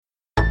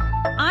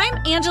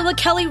I'm Angela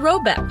Kelly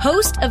Robeck,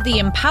 host of the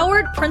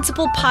Empowered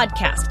Principal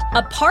Podcast,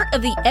 a part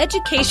of the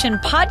Education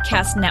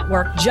Podcast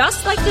Network,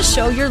 just like the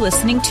show you're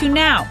listening to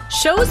now.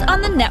 Shows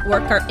on the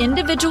network are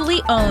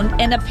individually owned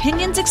and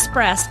opinions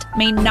expressed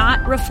may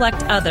not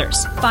reflect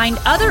others. Find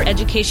other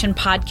education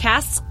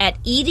podcasts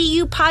at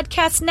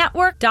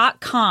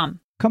edupodcastnetwork.com.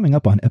 Coming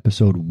up on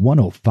episode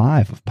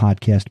 105 of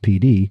Podcast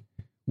PD,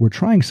 we're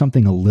trying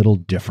something a little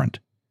different.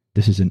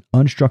 This is an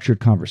unstructured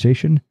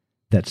conversation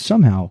that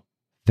somehow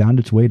found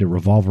its way to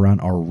revolve around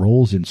our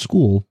roles in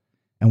school,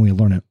 and we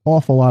learn an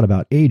awful lot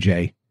about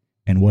AJ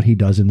and what he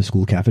does in the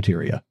school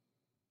cafeteria.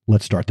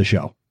 Let's start the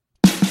show.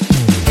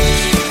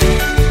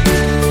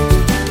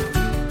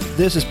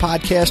 This is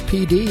Podcast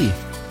PD,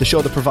 the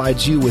show that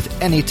provides you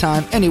with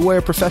anytime,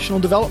 anywhere professional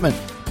development.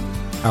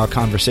 Our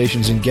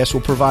conversations and guests will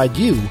provide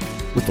you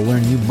with the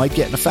learning you might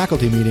get in a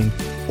faculty meeting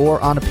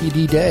or on a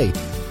PD day.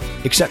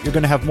 Except you're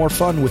going to have more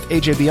fun with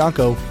AJ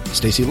Bianco,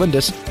 Stacy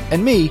Lindis,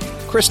 and me,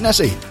 Chris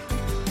Nessie.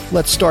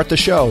 Let's start the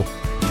show.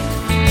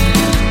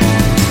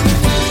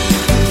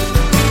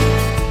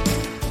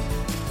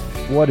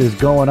 What is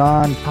going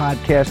on,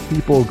 podcast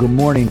people? Good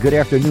morning, good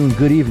afternoon,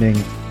 good evening.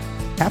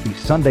 Happy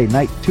Sunday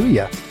night to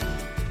you.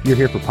 You're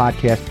here for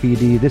Podcast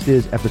PD. This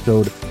is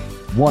episode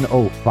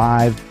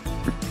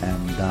 105,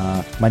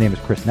 and my name is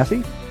Chris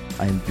Nessie.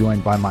 I am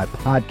joined by my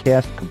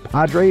podcast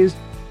compadres,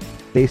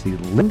 Stacy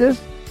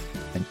Lindis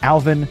and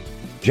Alvin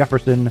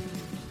Jefferson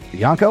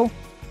Bianco.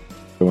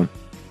 Good one.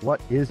 What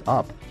is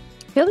up?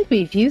 I feel like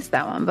we've used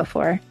that one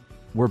before.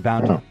 We're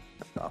bound to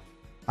stuff.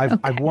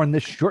 I've worn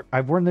this short.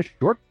 I've worn this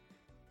short.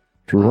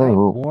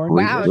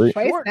 Wow,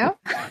 twice now.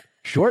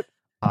 Short.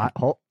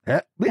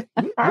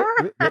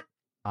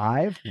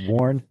 I've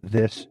worn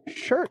this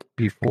shirt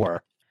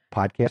before.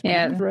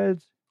 Podcast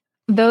threads.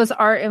 Those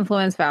are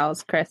influence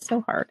vowels, Chris.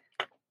 So hard.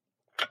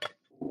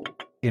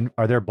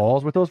 Are there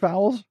balls with those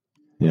vowels?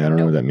 Yeah, I don't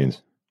know what that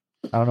means.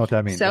 I don't know what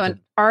that means. So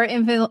our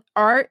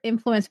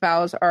influence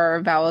vowels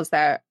are vowels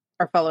that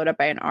are followed up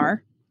by an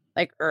R,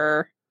 like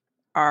R,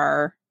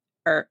 yeah,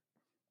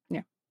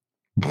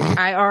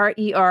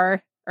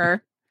 I-R-E-R,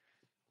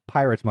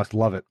 Pirates must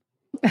love it.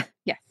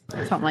 Yes,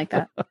 something like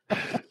that.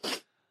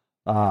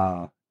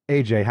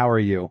 AJ, how are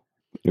you?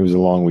 It was a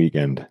long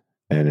weekend,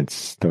 and it's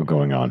still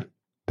going on.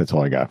 That's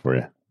all I got for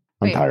you.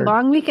 I'm tired.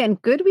 Long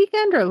weekend, good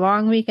weekend, or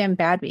long weekend,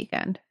 bad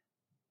weekend?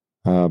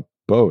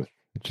 Both.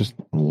 It's just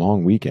a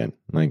long weekend.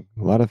 Like,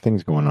 a lot of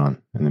things going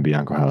on in the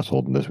Bianco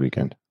household this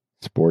weekend.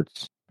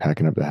 Sports,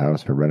 packing up the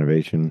house for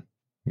renovation.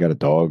 We got a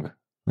dog.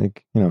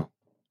 Like,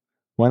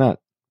 why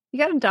not? You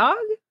got a dog?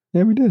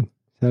 Yeah, we did.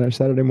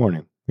 Saturday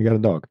morning, we got a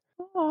dog.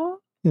 Oh.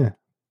 Yeah.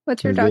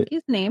 What's your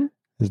doggy's name?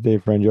 As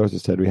Dave Friend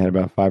Joseph said, we had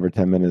about 5 or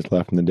 10 minutes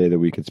left in the day that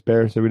we could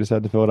spare, so we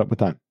decided to fill it up with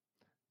time.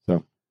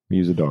 So, we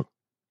use a dog.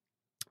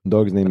 The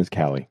dog's name is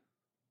Callie.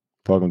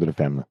 Welcome to the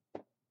family.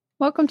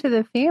 Welcome to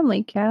the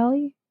family,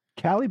 Callie.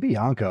 Callie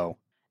Bianco.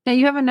 Now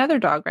you have another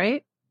dog,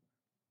 right?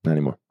 Not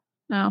anymore.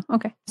 Oh,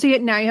 okay. So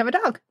now you have a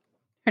dog.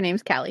 Her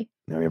name's Callie.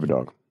 Now we have a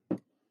dog.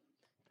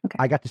 Okay.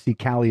 I got to see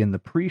Callie in the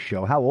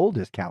pre-show. How old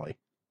is Callie?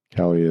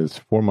 Callie is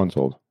 4 months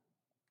old.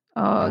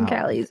 Oh, wow.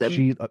 Callie's a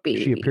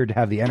baby. She appeared to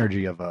have the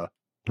energy of a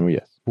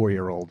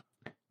 4-year-old.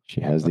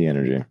 She has the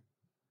energy.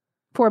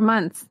 4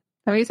 months. Is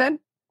that what you said?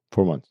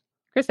 4 months.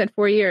 Chris said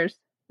 4 years.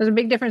 There's a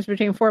big difference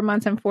between 4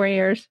 months and 4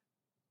 years.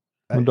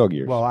 Dog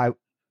years.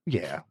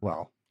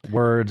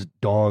 Words,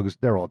 dogs,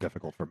 they're all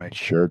difficult for me.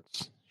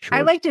 Shirts.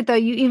 I liked it, though.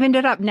 You evened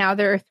it up. Now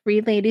there are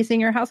 3 ladies in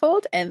your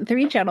household and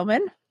 3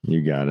 gentlemen.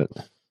 You got it.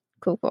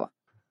 Cool.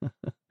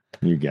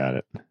 You got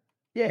it.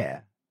 Yeah.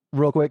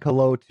 Real quick,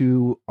 hello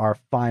to our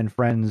fine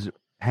friends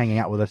hanging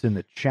out with us in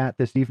the chat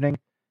this evening.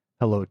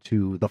 Hello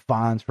to the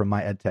Fonz from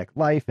My EdTech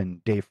Life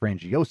and Dave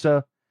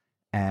Frangiosa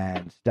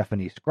and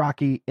Stephanie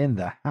Scrocky in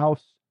the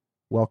house.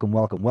 Welcome.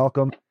 What's if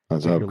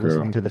up, you're crew?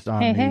 Listening to this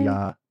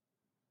on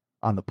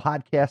on the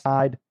podcast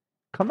side,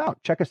 come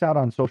out, check us out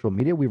on social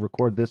media. We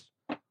record this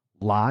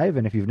live,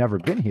 and if you've never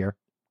been here,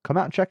 come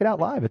out and check it out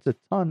live. It's a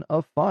ton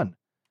of fun.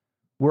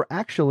 We're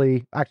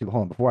actually, hold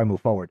on, before I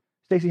move forward.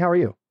 Stacy, how are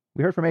you?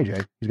 We heard from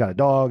AJ. He's got a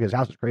dog. His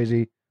house is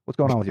crazy. What's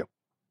going on with you?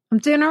 I'm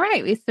doing all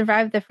right. We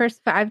survived the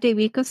first 5-day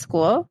week of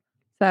school.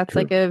 So that's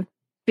like a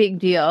big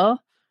deal.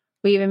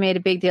 We even made a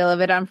big deal of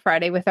it on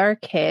Friday with our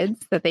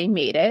kids that they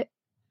made it.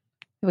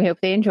 We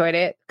hope they enjoyed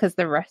it because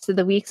the rest of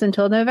the weeks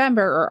until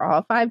November are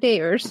all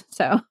 5-dayers.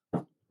 So,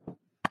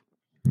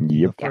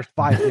 yep. The first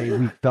 5-day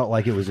week felt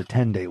like it was a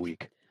 10-day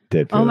week.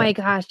 Oh my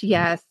gosh,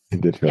 yes. It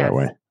did feel that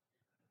way.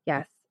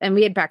 Yes. And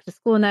we had back to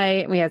school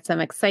night. We had some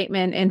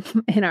excitement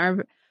in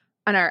our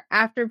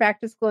after back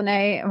to school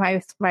night,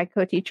 my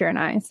co-teacher and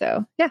I.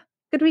 So yeah,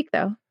 good week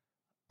though.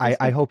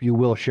 I hope you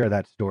will share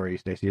that story,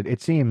 Stacy.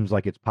 It seems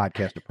like it's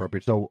podcast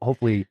appropriate. So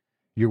hopefully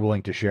you're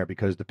willing to share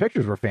because the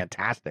pictures were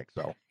fantastic.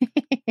 So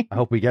I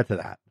hope we get to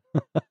that.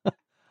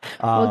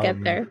 We'll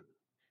get there.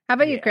 How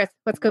about you, Chris?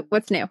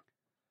 What's new?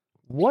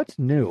 What's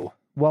new?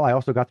 Well, I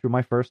also got through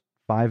my first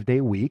 5-day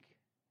week,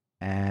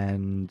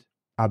 and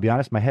I'll be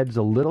honest, my head's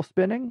a little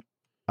spinning.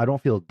 I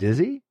don't feel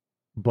dizzy,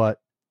 but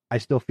I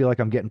still feel like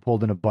I'm getting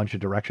pulled in a bunch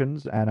of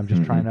directions, and I'm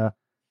just trying to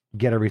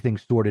get everything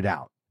sorted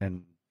out.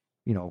 And,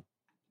 you know,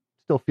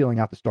 still feeling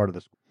out the start of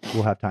this.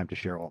 We'll have time to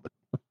share all the.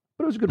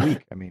 But it was a good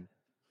week. I mean,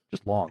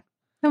 just long.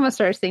 I almost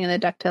started singing the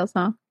DuckTales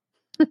song.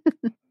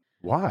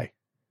 Why?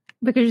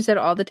 Because you said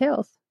all the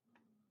tales.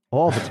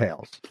 All the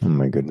tales. Oh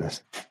my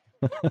goodness.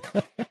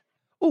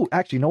 Oh,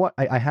 actually, you know what?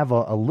 I have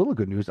a little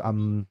good news.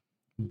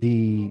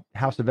 The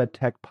House of Ed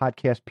Tech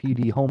Podcast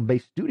PD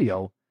home-based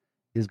studio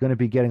is going to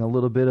be getting a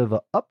little bit of an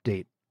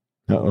update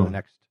over the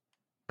next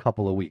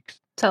couple of weeks.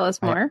 Tell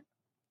us more.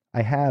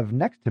 I have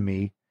next to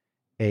me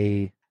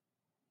a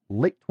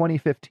late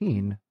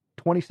 2015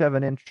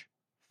 27-inch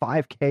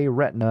 5K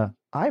Retina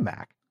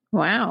iMac.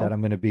 Wow. That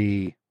I'm going to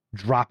be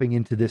dropping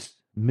into this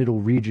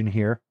middle region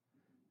here.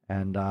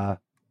 And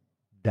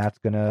that's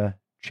going to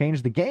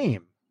change the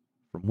game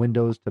from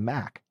Windows to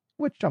Mac,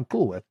 which I'm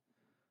cool with.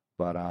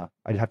 But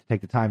I'd have to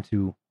take the time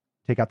to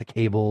take out the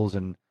cables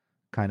and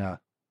kind of,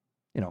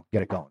 you know,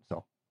 get it going.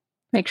 So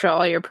make sure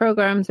all your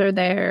programs are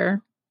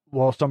there.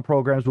 Well, some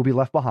programs will be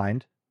left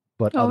behind,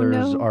 but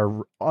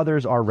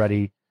others are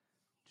ready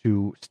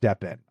to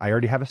step in. I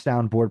already have a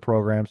soundboard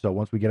program, so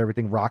once we get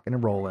everything rocking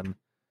and rolling,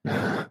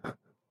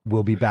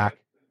 we'll be back.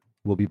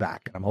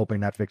 And I'm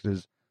hoping that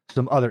fixes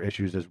some other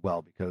issues as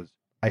well, because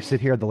I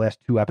sit here the last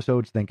 2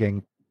 episodes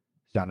thinking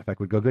sound effect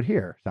would go good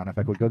here, sound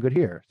effect would go good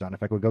here, sound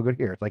effect would go good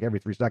here. It's like every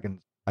 3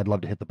 seconds I'd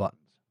love to hit the buttons,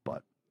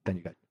 but then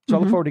you got. So I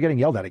look forward to getting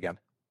yelled at again.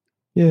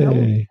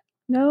 Yay.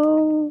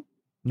 No,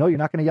 you're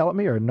not going to yell at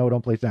me, or no,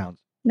 don't play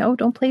sounds. No,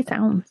 don't play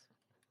sounds.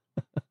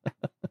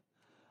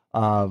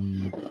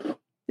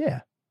 Yeah.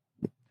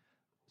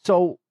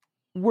 So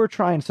we're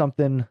trying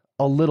something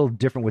a little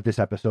different with this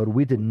episode.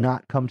 We did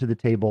not come to the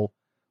table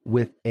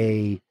with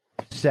a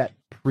set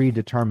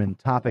predetermined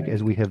topic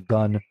as we have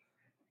done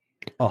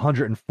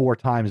 104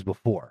 times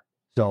before.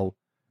 So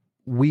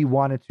we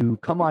wanted to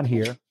come on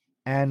here,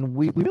 and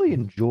we really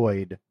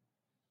enjoyed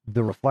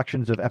the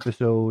reflections of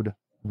episode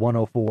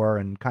 104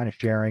 and kind of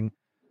sharing.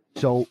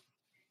 So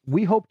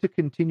we hope to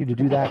continue to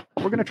do that.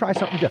 We're going to try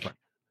something different,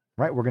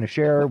 right? We're going to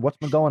share what's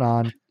been going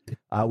on.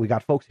 We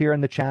got folks here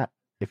in the chat.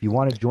 If you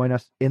want to join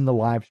us in the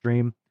live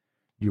stream,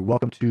 you're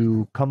welcome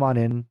to come on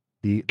in.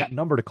 That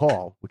number to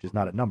call, which is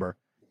not a number,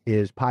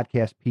 is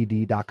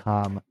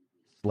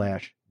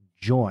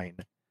podcastpd.com/join.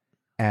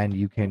 And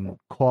you can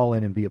call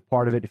in and be a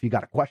part of it. If you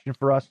got a question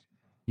for us,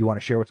 you want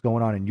to share what's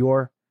going on in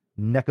your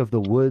neck of the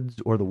woods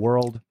or the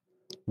world,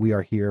 we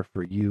are here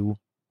for you.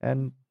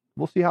 And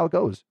we'll see how it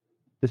goes.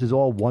 This is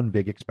all one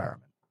big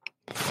experiment.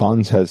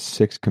 Fonz has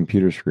 6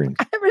 computer screens.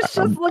 I was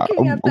just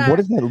looking at that. What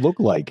does that look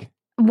like?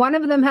 One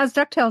of them has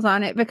DuckTales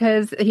on it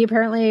because he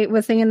apparently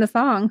was singing the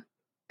song.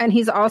 And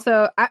he's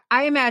also,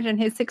 I imagine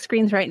his 6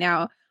 screens right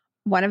now.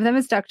 One of them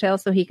is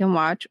DuckTales, so he can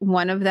watch.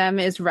 One of them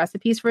is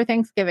recipes for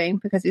Thanksgiving,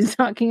 because he's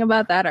talking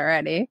about that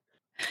already.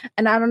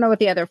 And I don't know what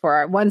the other 4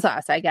 are. One's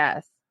us, I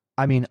guess.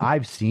 I mean,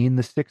 I've seen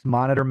the 6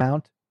 monitor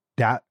mount.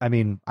 I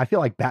feel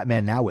like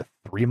Batman now with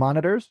 3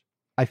 monitors.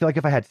 I feel like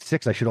if I had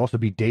 6, I should also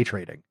be day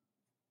trading.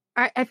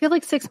 I feel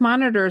like 6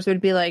 monitors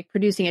would be like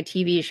producing a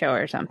TV show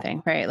or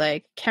something, right?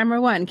 Like camera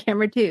 1,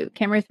 camera 2,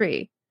 camera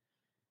 3.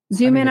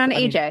 Zoom in on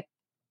AJ.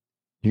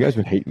 You guys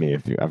would hate me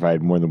if I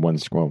had more than one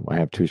screen. I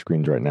have 2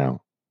 screens right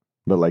now.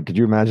 But like, could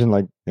you imagine,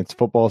 like, it's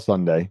football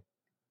Sunday.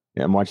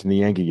 Yeah, I'm watching the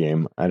Yankee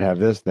game. I'd have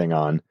this thing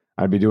on.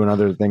 I'd be doing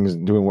other things,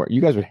 doing work.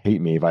 You guys would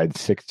hate me if I had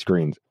 6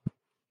 screens.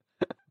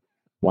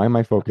 Why am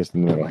I focused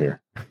in the middle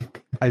here?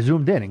 I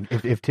zoomed in.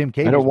 If Tim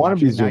Cage, I don't want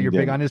to be zoomed in. Now you're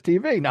big on his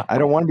TV. No, I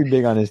don't want to be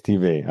big on his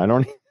TV. I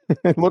don't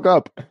look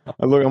up.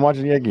 I'm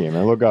watching the Yankee game.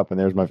 I look up, and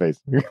there's my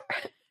face. Right,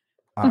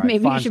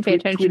 maybe Fonz, you should pay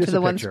attention to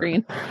the one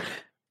screen.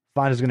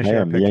 Fonz is going to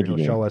share a picture.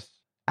 He'll show us.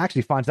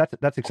 Actually, Fonz,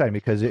 that's exciting,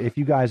 because if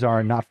you guys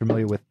are not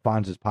familiar with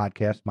Fonz's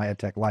podcast, My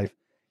EdTech Life,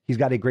 he's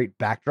got a great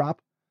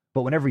backdrop.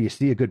 But whenever you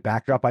see a good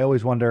backdrop, I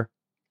always wonder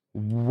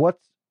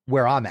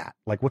where I'm at.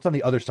 Like, what's on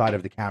the other side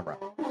of the camera?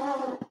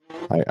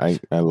 I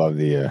love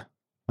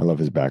I love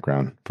his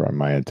background for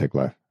My EdTech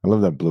Life. I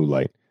love that blue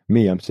light.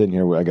 I'm sitting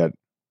here where I got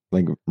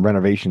like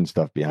renovation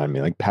stuff behind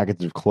me, like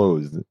packets of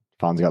clothes.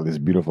 Fonz got this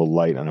beautiful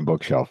light on a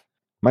bookshelf.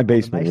 My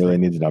basement really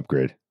needs an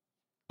upgrade.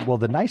 Well,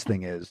 the nice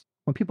thing is,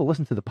 when people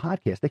listen to the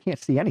podcast, they can't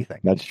see anything.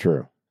 That's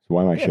true. So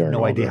why am I sharing? Have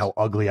no idea how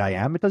ugly I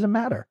am. It doesn't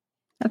matter.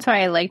 That's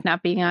why I like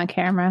not being on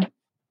camera.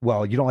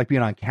 Well, you don't like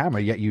being on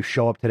camera, yet you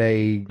show up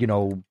today,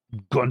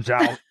 guns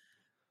out,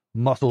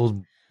 muscles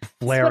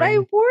flaring. That's what I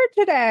wore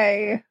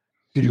today.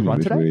 Did you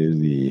run today? To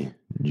the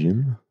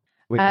gym?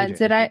 Wait,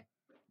 AJ,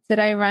 did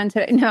I run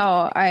today?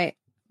 No,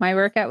 my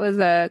workout was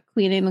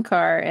cleaning the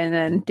car and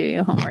then doing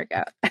a home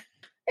workout.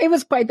 It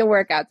was quite the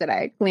workout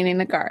today, cleaning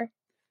the car.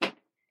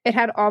 It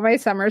had all my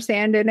summer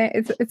sand in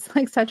it. It's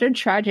like such a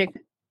tragic,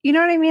 you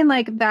know what I mean?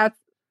 Like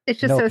it's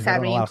just so sad. I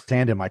don't allow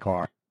sand in my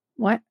car.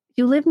 What?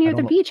 You live near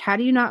the beach. How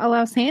do you not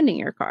allow sand in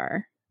your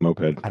car?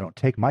 Moped. I don't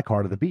take my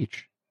car to the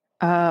beach.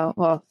 Oh,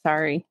 well,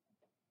 sorry.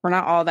 We're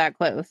not all that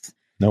close.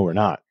 No, we're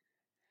not.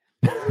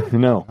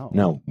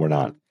 No, we're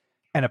not.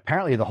 And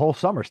apparently the whole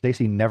summer,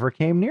 Stacy never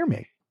came near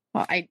me.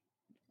 Well,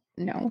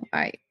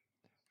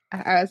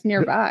 I was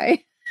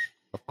nearby.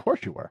 Of course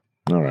you were.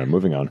 All right,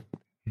 moving on.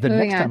 The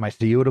Moving next on. time I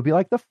see you, it'll be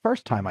like the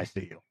first time I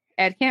see you.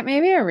 Ed camp,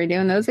 maybe? Are we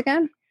doing those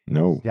again?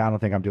 No, Yeah, I don't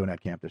think I'm doing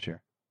Ed Camp this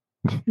year.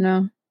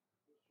 No.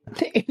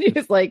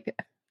 It's like,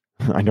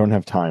 I don't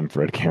have time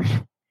for Ed Camp.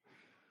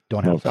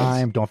 Don't No have offense.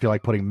 time. Don't feel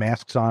like putting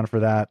masks on for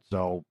that.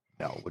 So,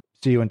 no. We'll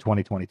see you in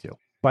 2022.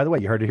 By the way,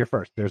 you heard it here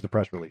first. There's the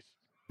press release.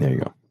 There you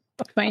go.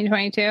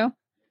 2022.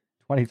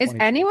 2022. Is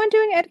anyone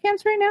doing ed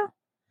camps right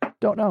now?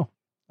 Don't know.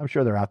 I'm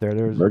sure they're out there.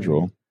 There's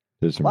Virtual.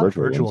 There's a some lot of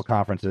virtual, virtual ones.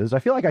 conferences. I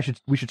feel like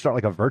we should start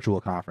like a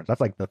virtual conference.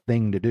 That's like the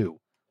thing to do.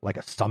 Like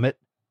a summit.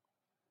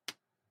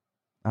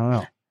 I don't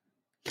know.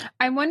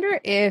 I wonder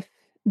if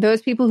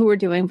those people who were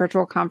doing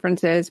virtual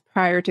conferences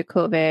prior to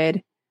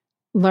COVID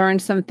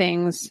learned some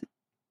things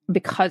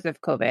because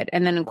of COVID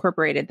and then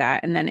incorporated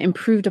that and then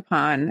improved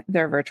upon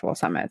their virtual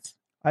summits.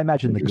 I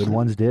imagine the good Interesting.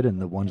 ones did,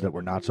 and the ones that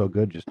were not so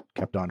good just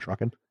kept on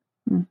trucking.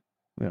 Hmm.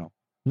 You know,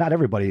 not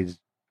everybody's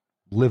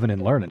living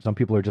and learning. Some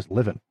people are just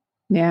living.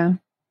 Yeah,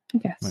 I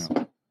guess.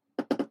 Well.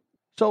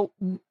 So,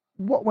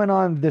 what went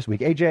on this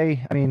week,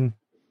 AJ? I mean,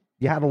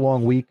 you had a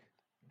long week.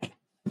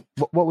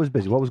 What was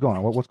busy? What was going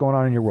on? What's going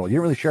on in your world? You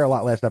didn't really share a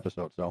lot last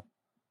episode, so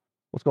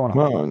what's going on?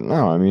 Well,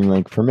 no, I mean,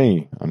 like for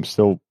me, I'm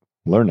still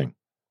learning.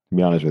 To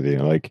be honest with you,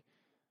 like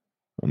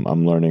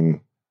I'm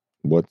learning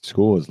what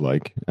school is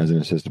like as an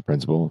assistant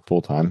principal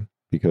full time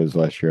because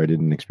last year I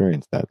didn't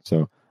experience that.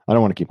 So I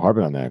don't want to keep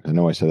harping on that because I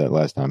know I said that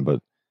last time,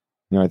 but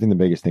I think the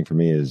biggest thing for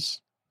me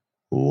is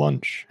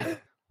lunch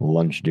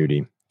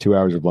duty. 2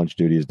 hours of lunch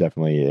duty is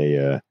definitely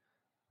a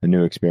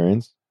new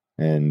experience,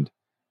 and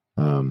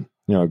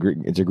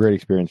it's a great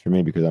experience for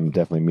me because I'm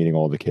definitely meeting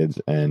all the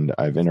kids, and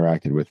I've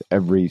interacted with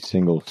every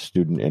single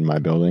student in my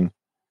building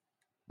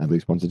at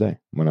least once a day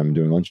when I'm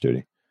doing lunch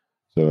duty.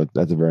 So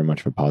that's a very much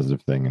of a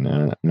positive thing,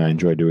 and I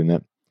enjoy doing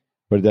that.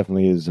 But it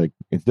definitely is like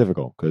it's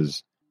difficult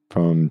because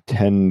from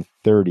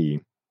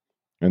 10:30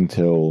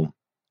 until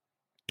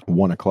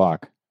 1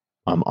 o'clock,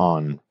 I'm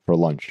on for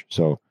lunch.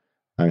 So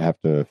I have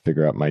to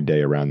figure out my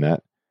day around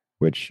that,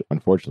 which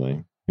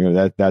unfortunately,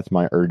 that's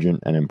my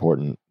urgent and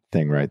important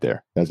thing right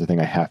there. That's the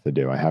thing I have to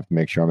do. I have to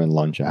make sure I'm in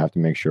lunch. I have to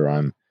make sure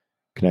I'm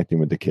connecting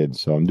with the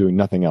kids. So I'm doing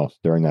nothing else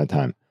during that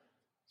time.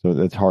 So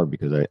that's hard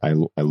because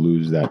I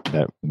lose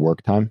that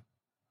work time.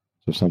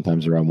 So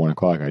sometimes around 1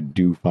 o'clock, I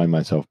do find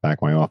myself back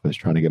in my office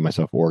trying to get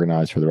myself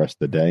organized for the rest of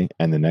the day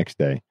and the next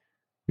day,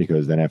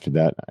 because then after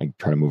that, I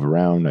try to move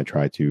around. I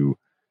try to,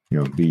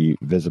 be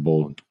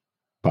visible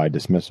by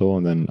dismissal,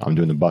 and then I'm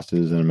doing the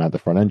buses and I'm at the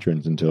front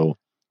entrance until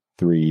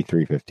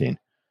 3:15.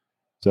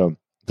 So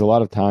it's a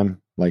lot of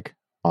time, like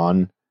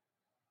on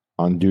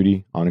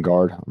duty, on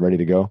guard, ready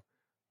to go.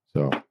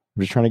 So I'm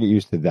just trying to get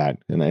used to that,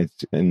 and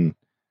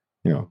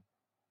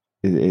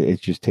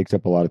it just takes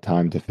up a lot of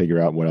time to figure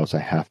out what else I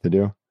have to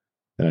do.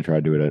 Then I try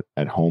to do it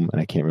at home, and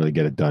I can't really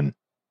get it done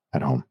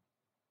at home.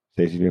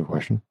 Stacey, do you have a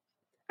question?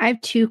 I have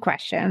two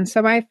questions.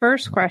 So my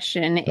first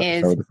question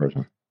Start with the first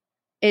one.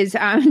 is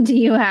do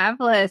you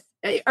have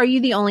are you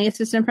the only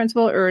assistant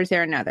principal or is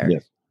there another?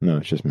 Yes. No,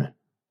 it's just me.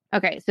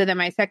 Okay. So then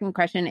my second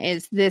question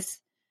is this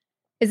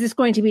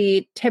going to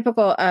be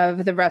typical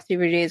of the rest of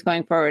your days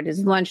going forward?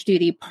 Is lunch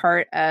duty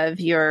part of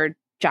your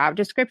job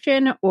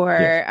description, or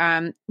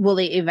Yes. Will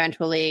they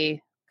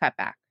eventually cut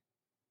back?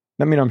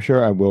 I mean, I'm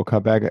sure I will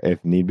cut back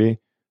if need be,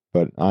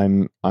 but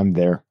I'm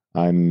there.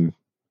 I'm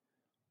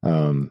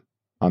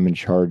in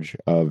charge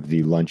of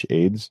the lunch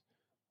aides,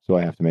 so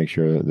I have to make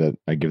sure that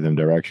I give them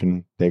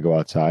direction. They go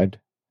outside,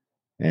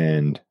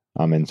 and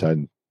I'm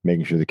inside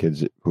making sure the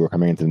kids who are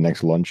coming into the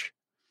next lunch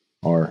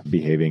are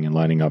behaving and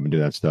lining up and do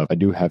that stuff. I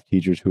do have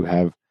teachers who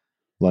have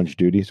lunch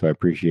duty, so I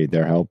appreciate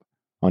their help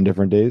on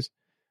different days.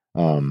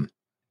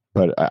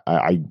 But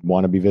I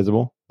want to be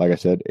visible. Like I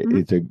said,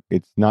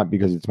 it's not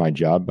because it's my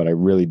job, but I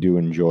really do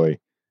enjoy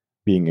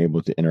being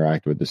able to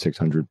interact with the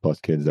 600 plus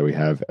kids that we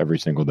have every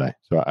single day.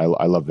 So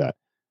I love that.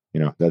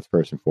 That's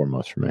first and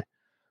foremost for me.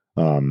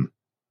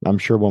 I'm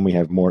sure when we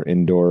have more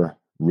indoor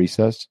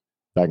recess,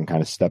 I can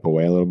kind of step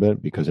away a little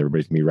bit because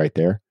everybody's gonna be right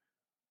there.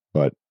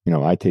 But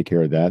I take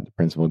care of that. The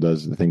principal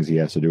does the things he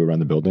has to do around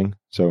the building.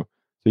 So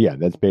yeah,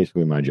 that's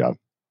basically my job.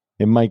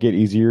 It might get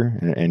easier,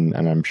 and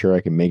I'm sure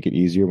I can make it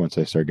easier once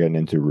I start getting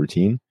into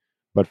routine.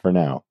 But for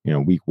now,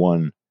 week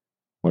one,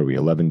 what are we,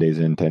 11 days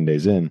in, 10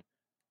 days in,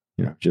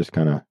 just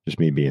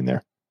me being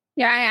there.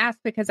 Yeah, I asked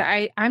because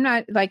I'm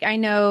not I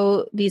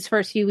know these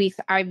first few weeks,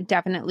 I've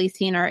definitely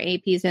seen our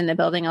APs in the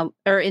building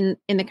or in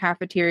the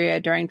cafeteria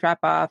during drop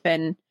off,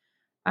 and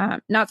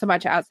not so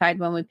much outside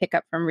when we pick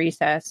up from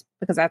recess,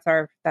 because that's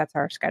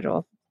our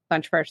schedule,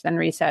 lunch first, then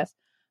recess.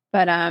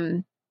 But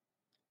I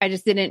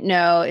just didn't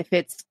know if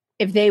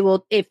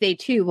they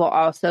too will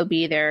also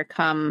be there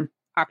come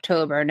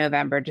October,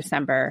 November,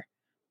 December,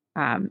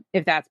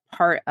 if that's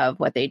part of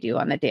what they do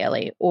on the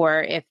daily,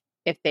 or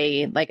if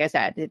they, like I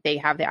said, if they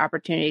have the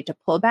opportunity to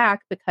pull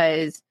back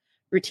because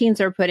routines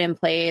are put in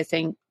place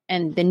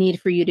and the need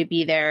for you to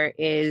be there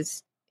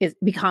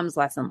becomes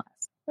less and less.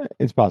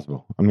 It's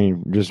possible. I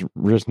mean, just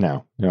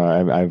now,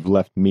 I've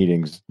left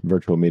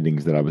virtual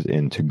meetings that I was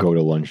in to go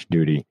to lunch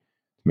duty to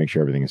make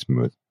sure everything is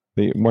smooth.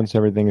 Once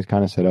everything is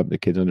kind of set up, the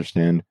kids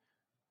understand,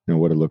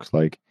 what it looks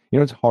like.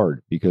 It's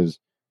hard because,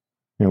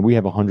 we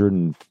have about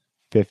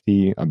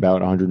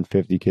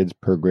 150 kids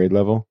per grade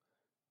level,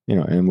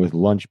 and with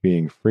lunch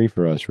being free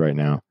for us right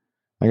now,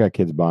 I got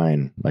kids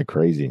buying like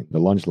crazy. The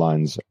lunch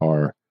lines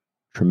are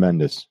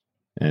tremendous.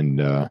 And,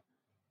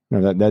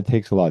 that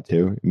takes a lot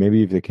too.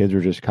 Maybe if the kids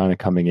were just kind of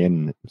coming in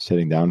and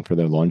sitting down for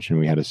their lunch and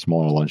we had a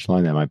smaller lunch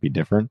line, that might be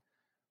different.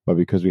 But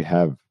because we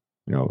have,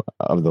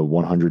 of the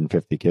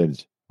 150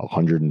 kids,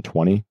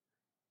 120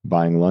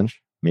 buying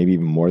lunch, maybe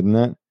even more than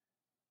that,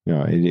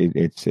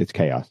 it's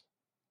chaos,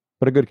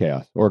 but a good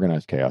chaos,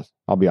 organized chaos.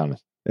 I'll be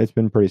honest. It's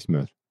been pretty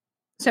smooth.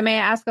 So may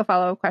I ask a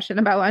follow-up question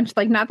about lunch?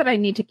 Like, not that I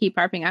need to keep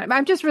harping on it, but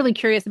I'm just really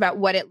curious about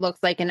what it looks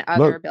like in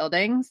other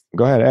buildings.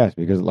 Go ahead, ask,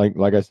 because like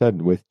I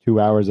said, with 2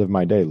 hours of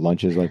my day,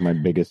 lunch is like my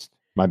biggest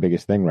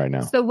thing right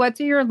now. So what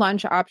do your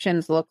lunch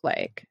options look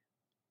like?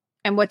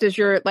 And what does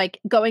your,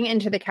 going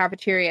into the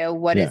cafeteria,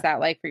 what is that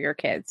like for your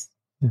kids?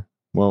 Yeah.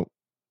 Well,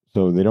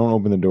 so they don't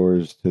open the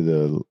doors to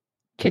the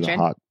kitchen.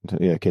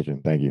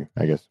 Kitchen. Thank you.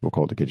 I guess we'll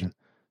call it the kitchen.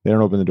 They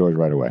don't open the doors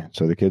right away.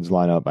 So the kids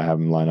line up. I have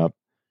them line up.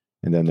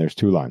 And then there's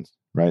 2 lines,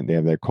 right? They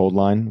have their cold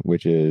line,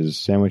 which is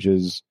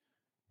sandwiches,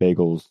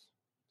 bagels,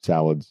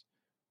 salads.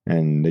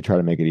 And they try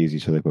to make it easy.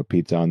 So they put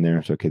pizza on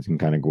there so kids can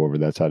kind of go over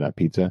that side of that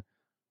pizza.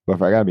 But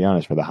if I got to be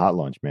honest, for the hot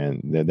lunch, man,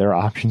 their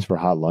options for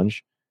hot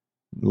lunch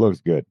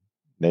looks good.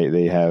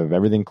 They have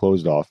everything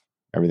closed off.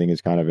 Everything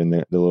is kind of in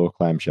the little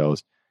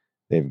clamshells.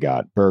 They've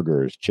got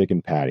burgers,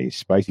 chicken patties,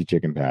 spicy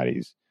chicken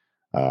patties,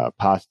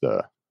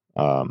 pasta.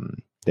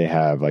 They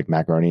have like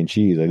macaroni and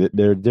cheese.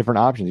 There are different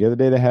options. The other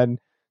day they had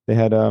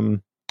I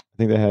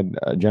think they had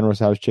General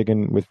Tso's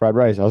chicken with fried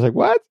rice. I was like,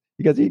 what?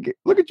 You guys eat?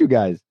 Look at you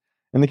guys.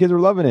 And the kids were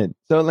loving it.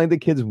 So like the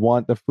kids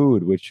want the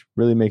food, which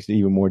really makes it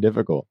even more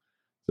difficult.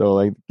 So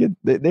like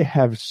they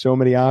have so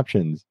many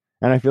options.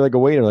 And I feel like a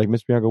waiter, like,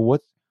 Mr. Bianco,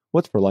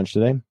 what's for lunch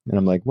today? And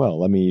I'm like, well,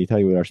 let me tell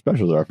you what our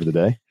specials are for the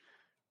day.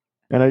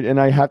 And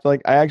I have to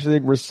I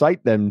actually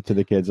recite them to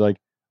the kids. Like,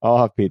 I'll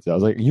have pizza. I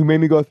was like, you made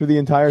me go through the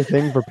entire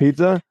thing for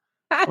pizza?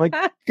 I'm like,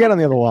 get on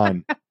the other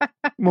line.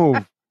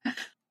 Move.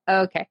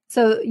 Okay.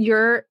 So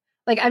you're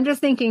I'm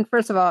just thinking,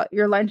 first of all,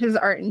 your lunches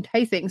are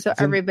enticing. So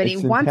everybody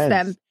wants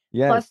them.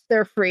 Yes. Plus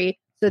they're free.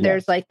 So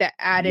there's the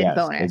added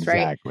bonus,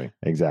 right?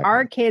 Exactly.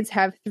 Our kids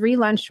have 3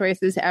 lunch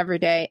choices every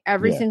day.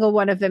 Every single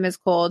one of them is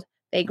cold.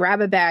 They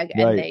grab a bag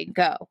and they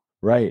go.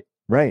 Right.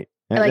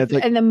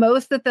 And the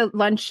most that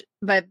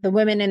the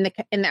women in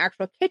the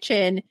actual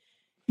kitchen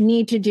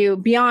need to do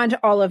beyond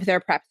all of their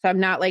prep. So I'm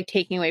not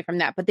taking away from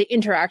that, but the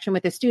interaction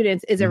with the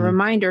students is a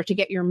reminder to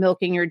get your milk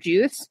and your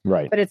juice.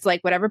 Right. But it's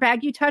whatever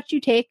bag you touch, you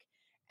take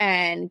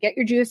and get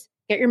your juice,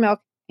 get your milk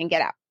and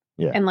get out.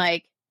 Yeah. And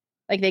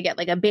they get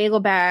a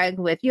bagel bag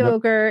with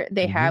yogurt.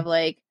 They have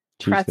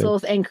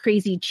pretzels and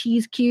crazy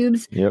cheese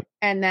cubes. Yep.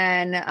 And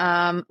then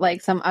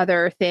some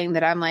other thing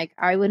that I'm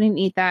I wouldn't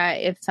eat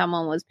that if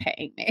someone was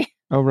paying me.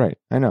 Oh, right.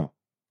 I know.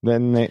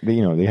 Then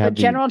they have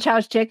General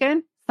Tso's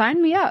chicken.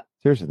 Sign me up.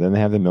 Seriously. Then they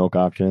have the milk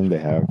option. They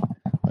have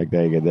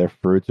they get their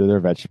fruits or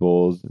their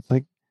vegetables.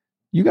 It's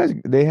you guys,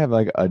 they have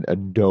a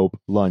dope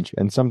lunch.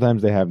 And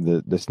sometimes they have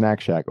the snack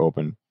shack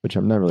open, which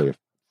I'm not really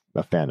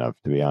a fan of,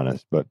 to be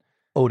honest. But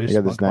Otis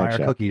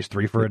Spunkmeyer cookies,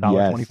 3 for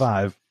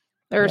 $1.25.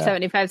 Or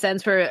 75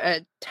 cents for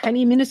a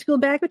tiny minuscule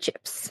bag of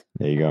chips.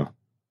 There you go.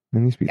 It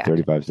used to be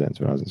 35 cents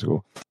when I was in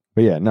school.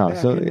 But yeah, no.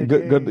 So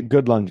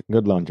good lunch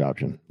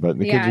option. But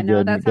the kids are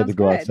good. You get to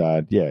go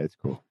outside. Yeah, it's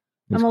cool.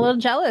 I'm a little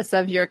jealous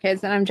of your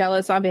kids, and I'm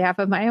jealous on behalf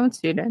of my own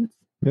students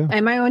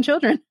and my own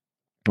children.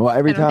 Well,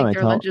 every time I think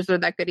their lunches are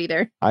that good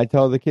either. I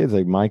tell the kids,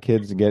 my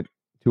kids get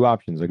 2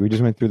 options. We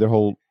just went through their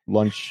whole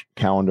lunch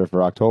calendar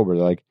for October.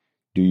 They're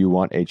do you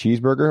want a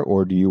cheeseburger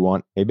or do you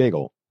want a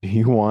bagel? Do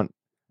you want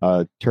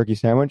a turkey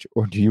sandwich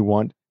or do you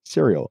want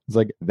cereal?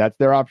 It's that's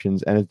their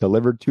options, and it's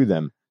delivered to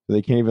them. So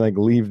they can't even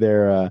leave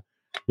their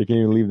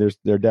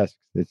their desks.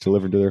 It's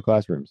delivered to their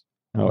classrooms.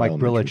 Mike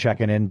Brilla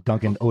checking in,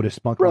 dunking Otis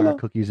Spunkmeyer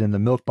cookies in the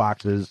milk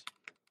boxes.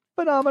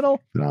 Phenomenal.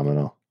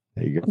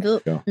 There you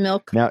go.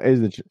 Milk. Now,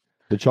 is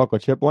the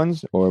chocolate chip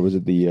ones, or was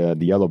it the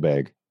yellow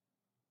bag?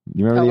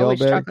 You remember the yellow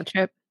bag? Chocolate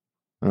chip.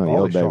 Oh, the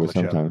yellow bag was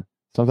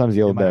sometimes the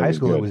yellow bag. In my high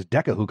school, was it was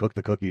Decca who cooked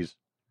the cookies.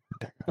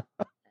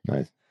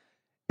 Nice.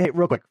 Hey,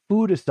 real quick,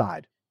 food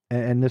aside,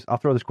 and this, I'll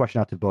throw this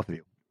question out to both of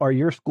you. Are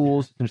your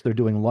schools, since they're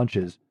doing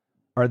lunches,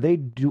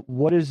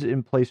 what is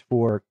in place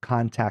for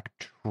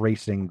contact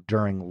tracing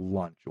during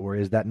lunch, or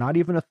is that not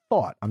even a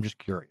thought? I'm just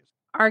curious.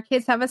 Our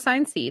kids have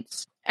assigned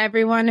seats.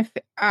 Everyone,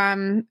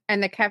 and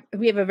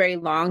we have a very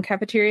long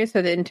cafeteria,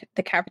 so then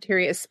the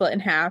cafeteria is split in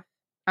half,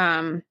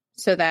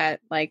 so that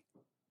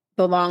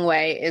the long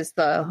way is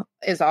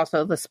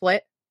also the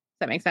split. Does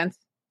that make sense?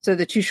 So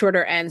the 2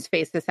 shorter ends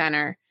face the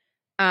center,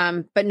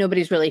 but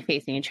nobody's really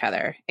facing each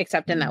other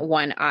except in that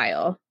one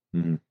aisle.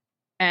 Mm-hmm.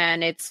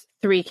 And it's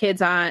 3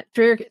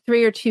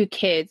 or 2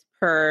 kids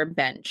per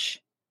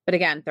bench. But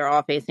again, they're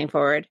all facing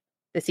forward.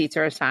 The seats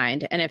are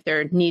assigned. And if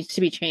there needs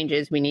to be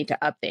changes, we need to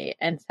update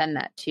and send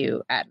that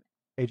to admin.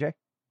 AJ?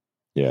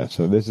 Yeah.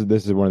 So this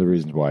is one of the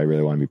reasons why I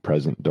really want to be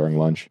present during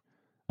lunch.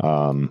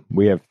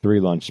 We have 3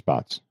 lunch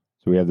spots.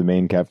 So we have the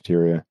main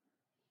cafeteria,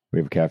 we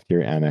have a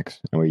cafeteria annex,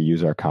 and we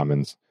use our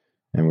commons,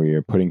 and we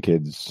are putting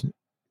kids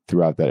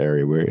throughout that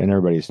area and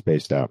everybody's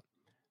spaced out.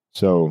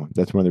 So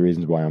that's one of the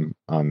reasons why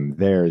I'm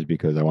there, is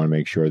because I want to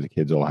make sure the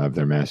kids all have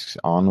their masks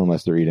on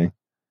unless they're eating,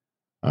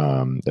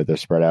 that they're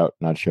spread out,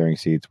 not sharing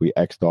seats. We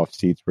X'd off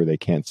seats where they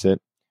can't sit.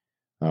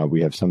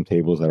 We have some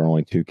tables that are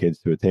only 2 kids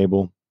to a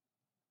table.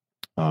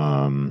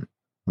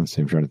 Let's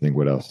see, I'm trying to think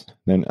what else.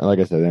 Then, like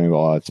I said, then we have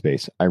all that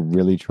space. I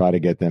really try to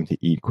get them to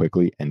eat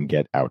quickly and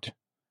get out.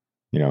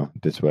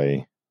 This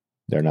way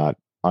they're not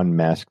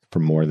unmasked for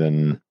more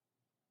than,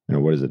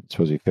 what is it? It's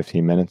supposed to be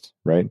 15 minutes,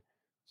 right?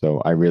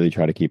 So I really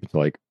try to keep it to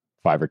like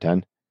 5 or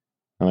 10.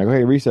 I'm like,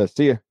 okay, recess,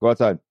 see ya, go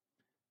outside.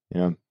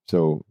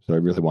 So I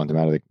really want them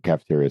out of the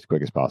cafeteria as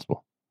quick as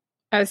possible.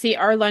 Oh, see,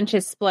 our lunch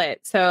is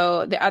split.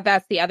 So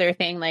that's the other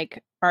thing.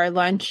 Like, our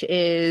lunch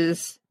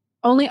is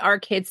only our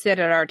kids sit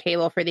at our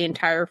table for the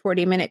entire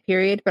 40-minute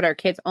period, but our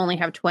kids only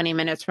have 20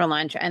 minutes for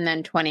lunch and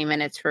then 20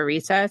 minutes for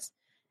recess.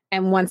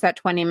 And once that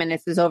 20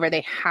 minutes is over,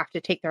 they have to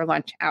take their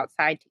lunch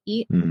outside to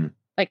eat,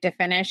 like to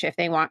finish if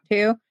they want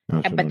to.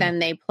 Absolutely. But then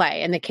they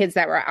play. And the kids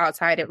that were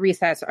outside at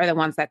recess are the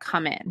ones that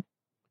come in.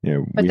 Yeah,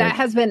 but that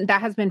has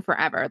been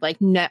forever. Like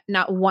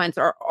not once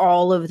are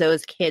all of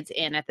those kids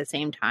in at the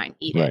same time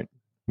eating. Right.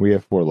 We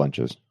have 4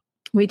 lunches.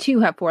 We too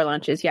have 4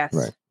 lunches. Yes.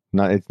 Right.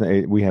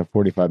 We have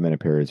 45-minute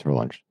periods for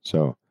lunch.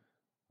 So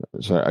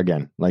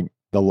again, like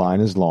the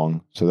line is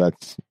long. So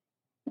that's,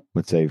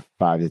 let's say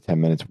 5 to 10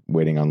 minutes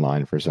waiting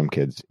online for some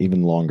kids,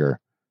 even longer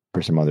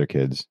for some other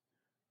kids.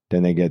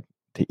 Then they get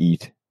to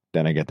eat.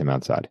 Then I get them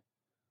outside.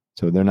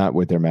 So they're not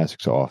with their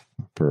masks off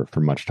for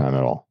much time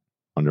at all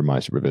under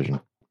my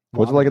supervision.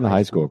 What's it like in the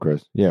high school,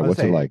 Chris? Yeah, what's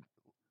it like?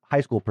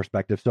 High school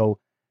perspective. So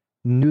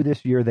new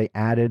this year, they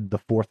added the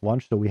 4th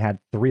lunch. So we had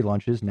 3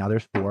 lunches. Now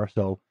there's 4.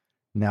 So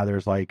now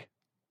there's like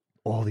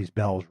all these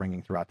bells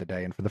ringing throughout the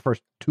day. And for the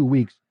first 2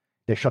 weeks,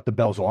 they shut the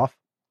bells off.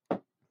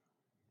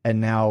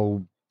 And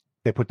now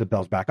they put the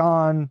bells back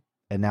on.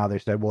 And now they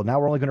said, well, now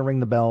we're only going to ring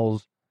the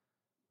bells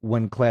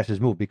when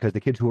classes move, because the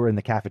kids who are in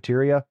the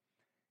cafeteria,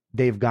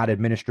 they've got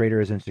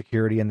administrators and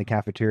security in the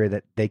cafeteria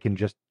that they can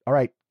just, all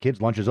right,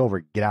 kids, lunch is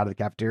over, get out of the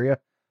cafeteria.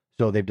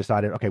 So they've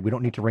decided, okay, we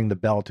don't need to ring the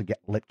bell to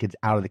let kids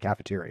out of the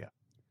cafeteria.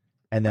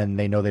 And then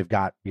they know they've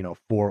got,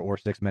 4 or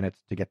 6 minutes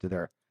to get to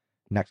their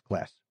next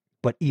class.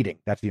 But eating,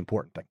 that's the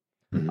important thing.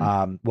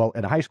 Mm-hmm. Well,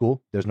 in a high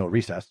school, there's no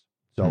recess.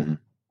 So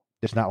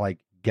it's not like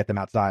get them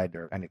outside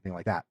or anything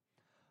like that.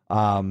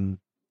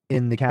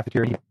 In the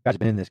cafeteria, you guys have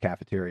been in this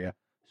cafeteria.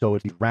 So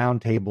it's these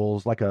round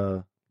tables, like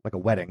a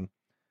wedding.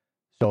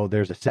 So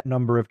there's a set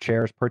number of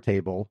chairs per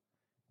table.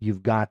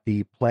 You've got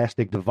the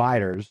plastic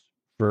dividers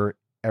for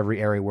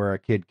every area where a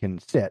kid can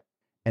sit.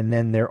 And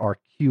then there are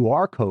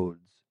QR codes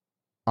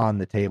on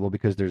the table,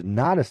 because there's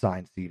not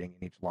assigned seating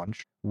in each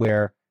lunch,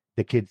 where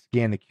the kids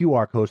scan the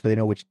QR code so they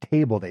know which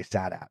table they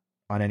sat at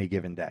on any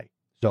given day.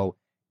 So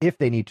if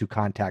they need to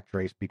contact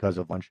trace because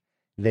of lunch,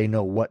 they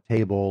know what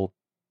table,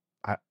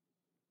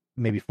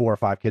 maybe 4 or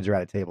 5 kids are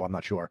at a table. I'm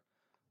not sure.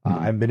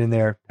 I haven't been in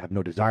there. I have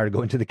no desire to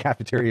go into the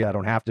cafeteria. I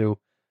don't have to.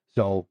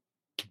 So,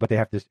 but they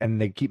have to,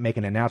 and they keep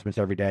making announcements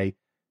every day.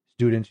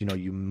 Students,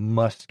 you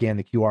must scan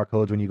the QR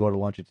codes when you go to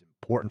lunch. It's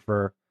important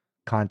for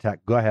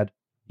contact. Go ahead.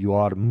 You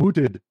are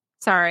muted.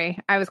 Sorry,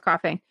 I was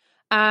coughing.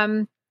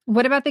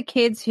 What about the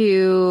kids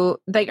who,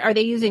 are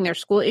they using their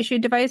school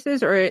issued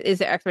devices, or is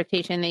the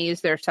expectation they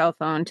use their cell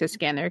phone to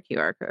scan their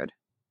QR code?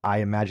 I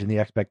imagine the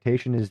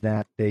expectation is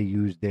that they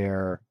use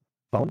their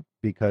phone,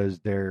 because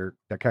they're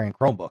carrying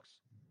Chromebooks.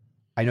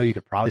 I know you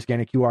could probably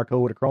scan a QR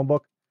code with a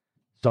Chromebook.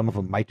 Some of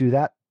them might do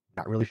that.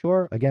 Not really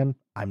sure. Again,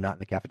 I'm not in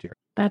the cafeteria.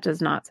 That does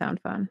not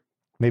sound fun.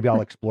 Maybe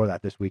I'll explore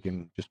that this week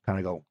and just kind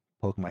of go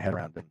poking my head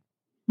around.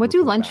 What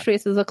do lunch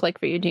choices look like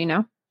for you? Do you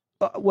know?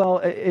 Well,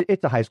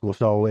 it's a high school,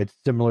 so it's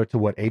similar to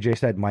what AJ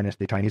said, minus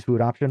the Chinese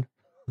food option.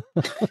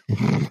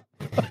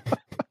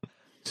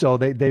 So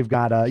they've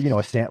got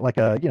a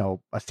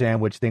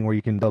sandwich thing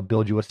where they'll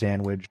build you a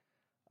sandwich.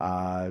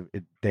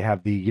 They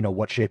have the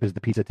what shape is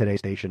the pizza today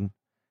station,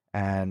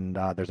 and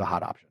there's a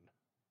hot option,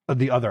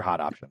 the other hot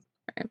option.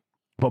 Right.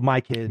 But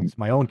my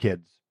own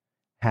kids,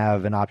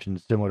 have an option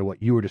similar to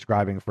what you were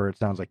describing for, it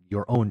sounds like,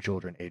 your own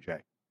children,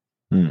 AJ,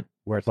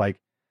 where it's like,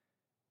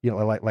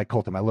 like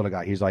Colton, my little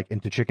guy, he's like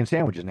into chicken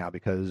sandwiches now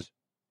because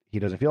he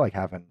doesn't feel like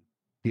having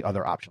the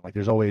other option. Like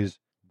there's always,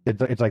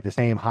 it's like the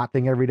same hot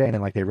thing every day, and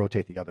then like they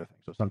rotate the other thing.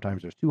 So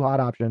sometimes there's 2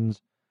 hot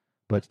options,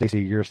 but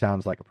Stacey, yours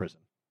sounds like a prison.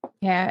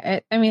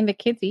 Yeah, the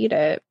kids eat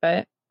it,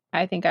 but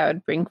I think I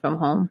would bring from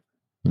home.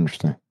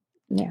 Interesting.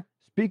 Yeah.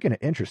 Speaking of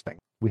interesting,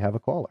 we have a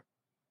caller.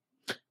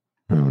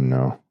 Oh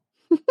no.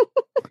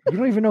 You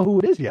don't even know who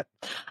it is yet.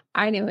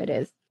 I know it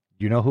is.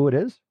 You know who it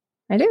is?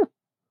 I do.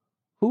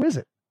 Who is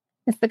it?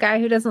 It's the guy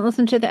who doesn't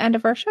listen to the end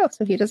of our show,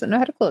 so he doesn't know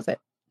how to close it.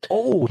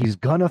 Oh, he's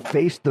gonna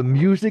face the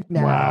music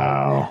now.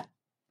 Wow.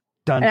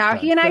 Now,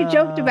 he and I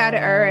joked about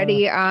it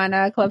already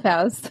on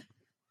Clubhouse.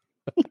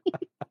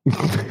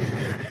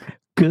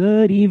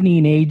 Good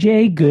evening,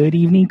 AJ. Good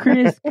evening,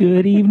 Chris.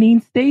 Good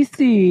evening,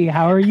 Stacy.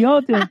 How are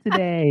y'all doing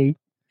today?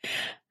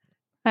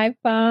 Hi,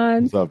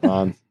 Fawn. What's up,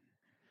 Vaughn?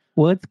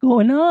 What's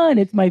going on?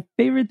 It's my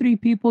favorite three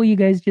people. You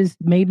guys just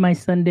made my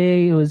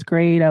Sunday. It was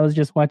great. I was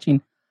just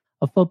watching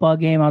a football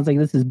game. I was like,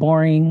 this is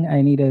boring.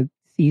 I need to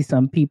see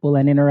some people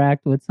and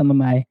interact with some of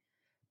my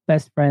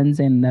best friends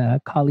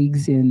and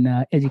colleagues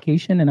in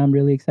education. And I'm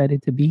really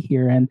excited to be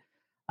here. And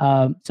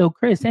so,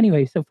 Chris,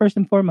 anyway, so first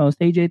and foremost,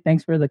 AJ,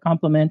 thanks for the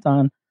compliment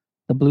on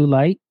the blue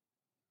light.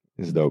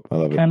 It's dope. I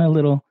love it. Kind of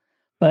little.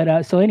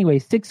 But so anyway,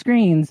 6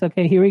 screens.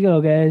 Okay, here we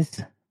go,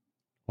 guys.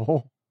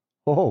 Oh,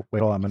 wait,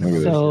 hold on a Look at minute.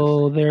 this.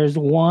 So there's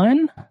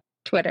 1,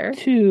 Twitter.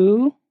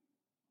 2,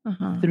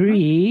 Uh-huh.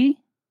 3,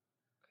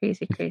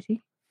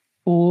 Crazy.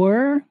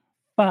 4,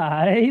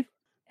 5,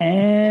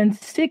 and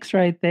 6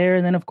 right there.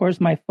 And then, of course,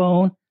 my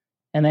phone,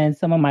 and then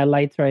some of my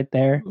lights right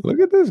there. Look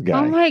at this guy.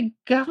 Oh my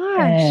gosh.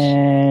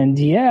 And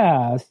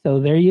yeah, so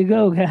there you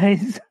go,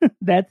 guys.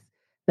 that's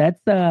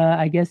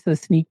I guess a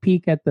sneak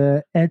peek at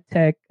the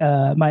EdTech,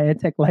 my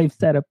EdTech life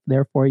setup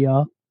there for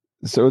y'all.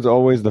 So it's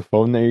always the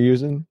phone that you're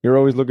using? You're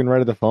always looking right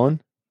at the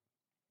phone?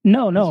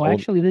 No, old.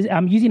 actually,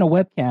 I'm using a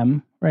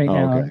webcam right Oh,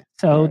 now. okay.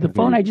 So All right, the I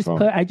phone,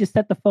 thought I just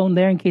set the phone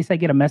there in case I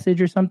get a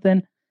message or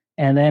something,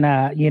 and then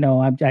I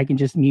can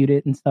just mute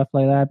it and stuff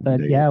like that. But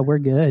Dig yeah, it. we're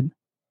good.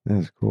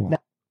 That's cool. Now-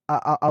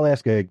 I'll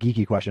ask a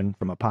geeky question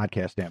from a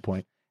podcast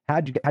standpoint.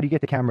 How do you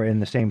get the camera in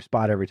the same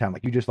spot every time?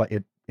 Like you just like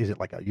it? Is it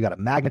like you got a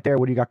magnet there?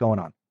 What do you got going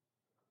on?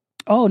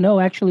 Oh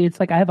no, actually, it's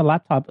like I have a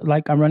laptop.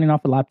 Like I'm running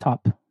off a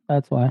laptop.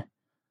 That's why.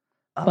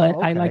 But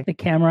I like the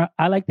camera.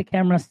 I like the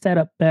camera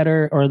setup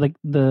better, or like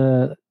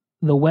the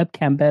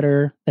webcam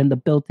better than the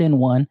built-in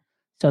one.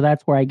 So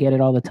that's where I get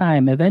it all the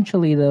time.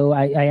 Eventually, though,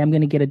 I am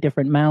going to get a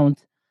different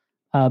mount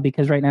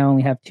because right now I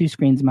only have 2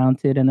 screens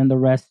mounted, and then the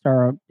rest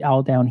are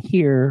all down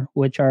here,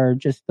 which are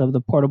just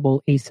the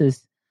portable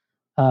Asus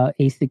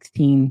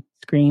A16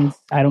 screens.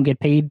 I don't get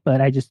paid,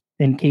 but I just,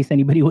 in case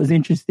anybody was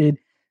interested,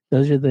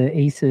 those are the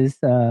Asus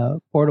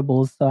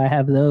portables. So I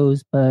have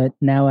those, but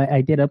now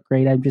I did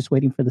upgrade. I'm just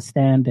waiting for the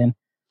stand, and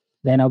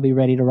then I'll be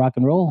ready to rock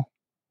and roll.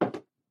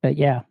 But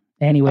yeah,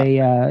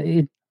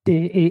 anyway,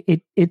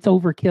 it's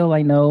overkill.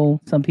 I know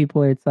some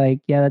people, it's like,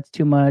 yeah, that's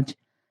too much.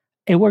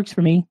 It works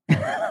for me.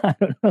 I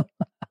don't know.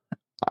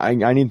 I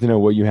need to know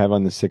what you have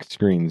on the 6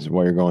 screens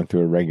while you're going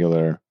through a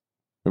regular.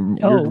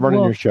 You're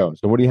running your show.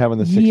 So what do you have on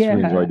the 6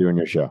 screens while you're doing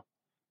your show?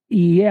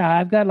 Yeah,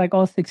 I've got like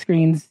all 6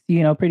 screens,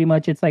 pretty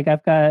much. It's like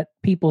I've got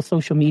people's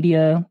social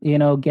media,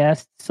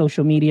 guests,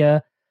 social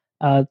media.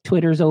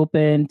 Twitter's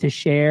open to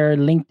share.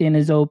 LinkedIn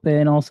is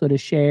open also to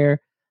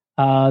share.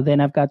 Then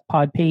I've got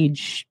Pod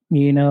Page,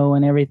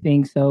 and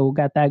everything. So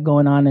got that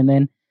going on. And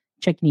then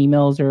checking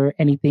emails or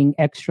anything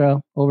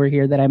extra over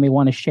here that I may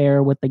want to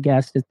share with the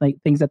guests. It's like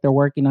things that they're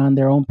working on,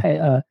 their own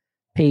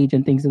page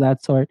and things of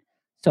that sort.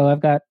 So I've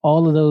got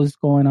all of those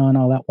going on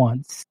all at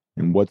once.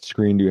 And what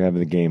screen do you have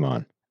the game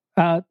on?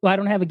 Well, I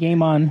don't have a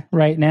game on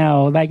right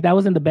now. Like that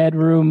was in the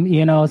bedroom,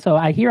 so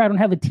I don't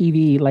have a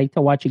TV like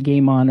to watch a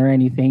game on or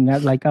anything.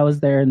 I was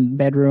there in the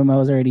bedroom. I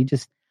was already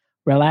just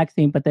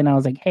relaxing, but then I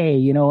was like, hey,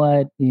 you know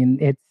what?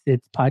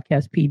 It's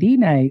podcast PD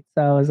night.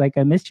 So I was like,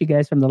 I missed you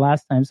guys from the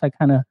last time. So I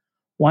kind of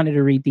wanted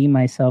to redeem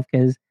myself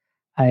because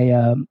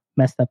I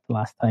messed up the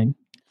last time.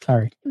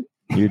 Sorry.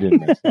 You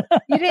didn't mess up.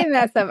 You didn't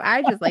mess up.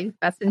 I just like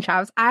busting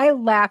chops. I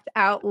laughed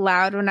out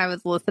loud when I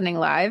was listening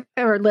live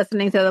or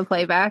listening to the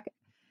playback.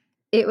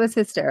 It was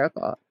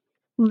hysterical.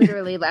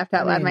 Literally laughed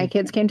out loud. My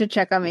kids came to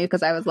check on me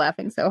because I was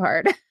laughing so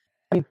hard.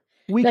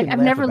 We Like can I've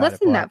laugh never about it,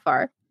 listened but that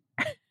far.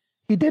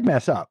 He did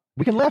mess up.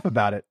 We can laugh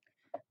about it,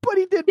 but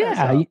he did mess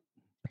up.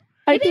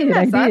 I He didn't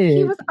did. mess up.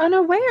 He was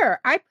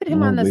unaware. I put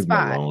him on the Leave me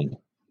spot. alone.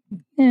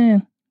 Yeah,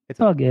 it's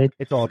all good.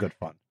 It's all good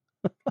fun.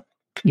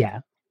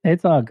 Yeah,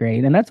 it's all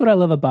great. And that's what I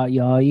love about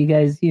y'all. You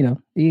guys, you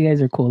guys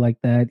are cool like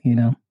that,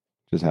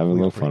 Just having a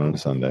little fun on a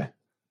Sunday.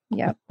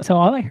 Yep. So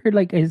all I heard,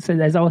 like, is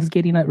as I was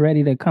getting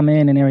ready to come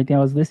in and everything, I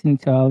was listening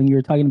to all, and you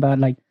were talking about,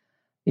 like,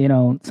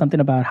 something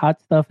about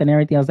hot stuff and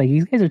everything. I was like,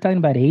 these guys are talking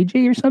about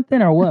AJ or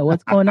something, or what?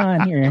 What's going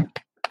on here?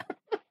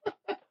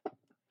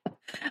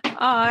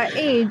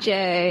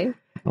 AJ.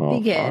 Oh,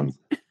 Begin.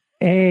 fun.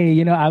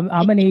 Hey,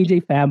 I'm an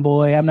AJ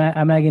fanboy. I'm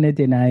not gonna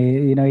deny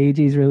it.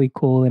 AJ's really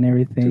cool and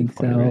everything. Too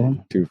funny, So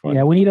man. Too funny.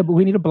 yeah, we need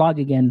a blog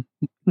again.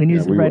 We need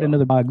Yeah, to we write will.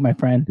 another blog, my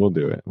friend. We'll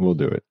do it. We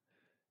were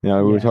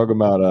Yeah. talking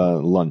about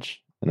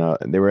lunch, and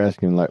they were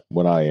asking like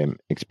what I am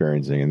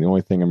experiencing, and the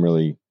only thing I'm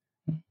really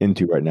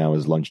into right now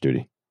is lunch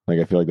duty. Like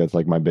I feel like that's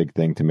like my big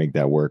thing to make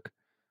that work,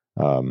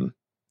 in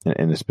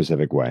a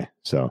specific way.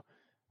 So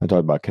I talked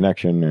about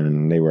connection,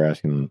 and they were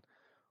asking,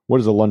 what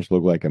does a lunch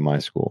look like at my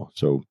school?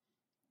 So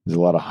there's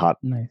a lot of hot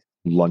Nice.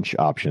 lunch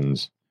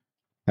options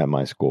at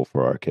my school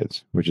for our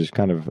kids, which is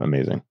kind of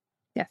amazing.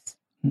 Yes.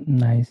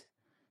 Nice.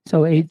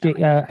 So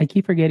AJ, I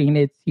keep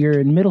forgetting you're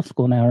in middle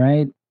school now,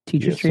 right?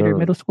 Teacher Yes, Trader sir.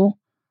 Middle School.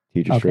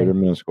 Teacher Okay. Trader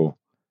Middle School.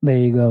 There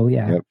you go.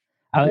 Yeah. Yep.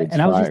 Grades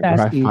And I was just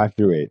asking. 5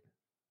 through 8.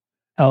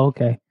 Oh,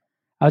 okay.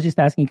 I was just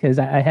asking because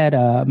I had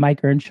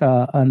Mike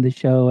Earnshaw on the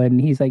show, and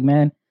he's like,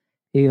 man,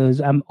 He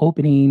goes, I'm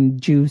opening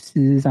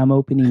juices, I'm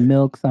opening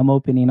milks, I'm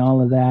opening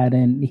all of that.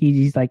 And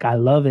he's like, I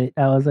love it.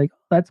 I was like,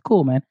 that's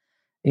cool, man.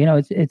 You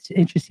know, it's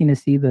interesting to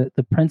see the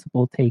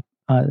principal take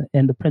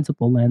and the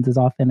principal lens. As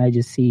often I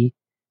just see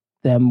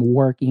them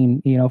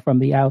working, you know, from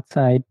the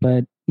outside,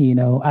 but, you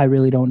know, I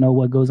really don't know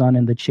what goes on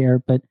in the chair.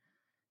 But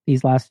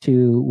these last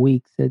 2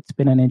 weeks, it's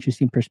been an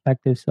interesting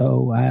perspective.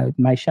 So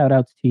my shout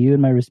outs to you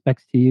and my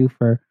respects to you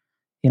for,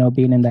 you know,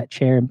 being in that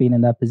chair and being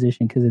in that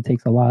position, because it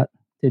takes a lot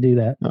to do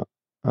that. No,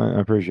 I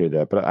appreciate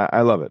that, but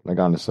I love it. Like,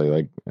 honestly,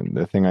 like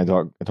the thing I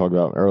talked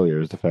about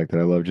earlier is the fact that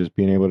I love just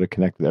being able to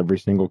connect with every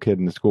single kid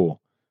in the school.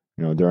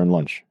 You know, during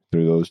lunch,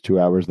 through those 2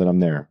 hours that I'm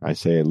there, I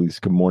say at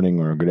least good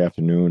morning or good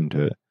afternoon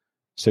to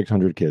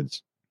 600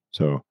 kids.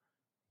 So,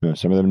 you know,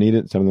 some of them need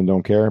it, some of them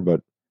don't care,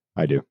 but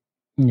I do.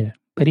 Yeah,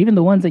 but even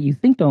the ones that you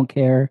think don't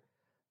care,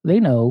 they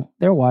know,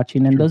 they're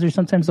watching, and those are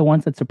sometimes the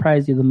ones that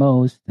surprise you the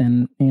most.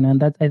 And you know,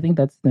 I think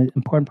that's the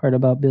important part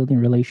about building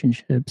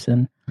relationships.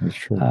 And that's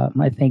true.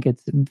 I think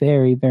it's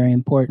very, very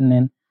important.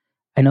 And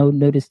I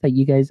noticed that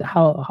you guys,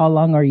 how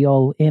long are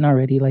y'all in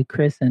already? Like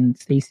Chris and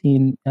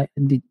Stacy,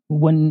 and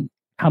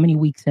how many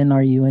weeks in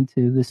are you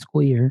into the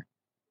school year?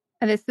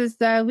 This is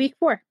week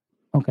 4.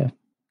 Okay,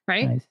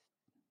 right. Nice.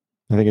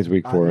 I think it's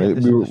week 4. Yeah,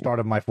 this is the start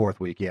of my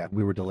 4th week. Yeah,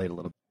 we were delayed a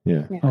little bit.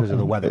 Yeah, because of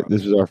the weather.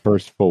 This is our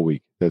first full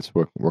week. That's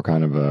what we're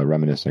kind of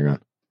reminiscing on.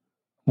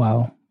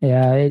 Wow.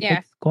 Yeah,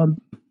 it's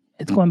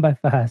going by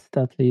fast.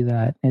 I'll tell you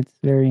that. It's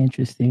very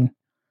interesting.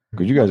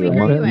 Because you guys are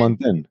a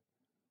month in.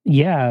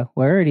 Yeah,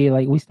 we're already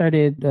we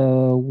started.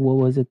 What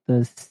was it?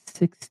 The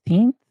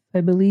 16th,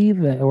 I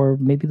believe, or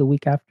maybe the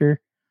week after.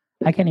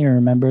 I can't even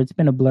remember. It's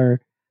been a blur.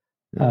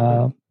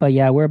 But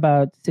yeah, we're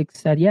about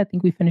 6. I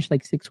think we finished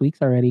 6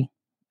 weeks already.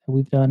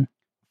 We've done.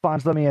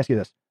 Fonz, let me ask you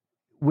this.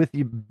 With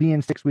you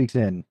being 6 weeks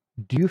in,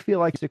 do you feel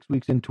like 6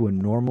 weeks into a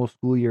normal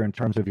school year in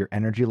terms of your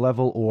energy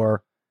level,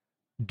 or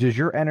does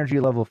your energy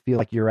level feel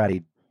like you're at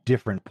a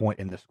different point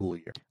in the school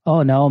year?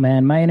 Oh, no,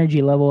 man. My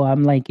energy level,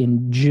 I'm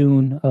in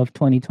June of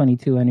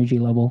 2022 energy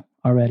level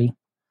already.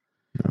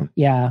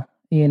 Yeah.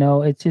 You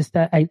know, it's just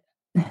that I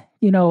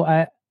know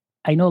a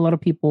lot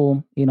of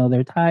people, you know,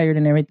 they're tired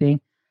and everything.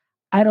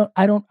 I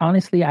don't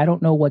honestly, I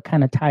don't know what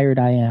kind of tired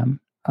I am.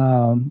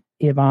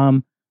 If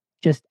I'm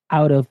just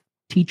out of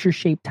teacher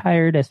shaped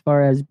tired, as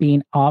far as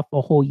being off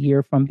a whole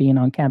year from being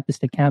on campus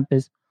to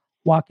campus,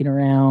 walking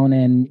around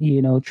and,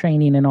 you know,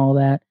 training and all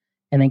that,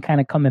 and then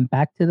kind of coming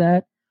back to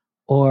that,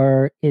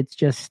 or it's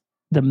just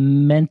the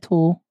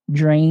mental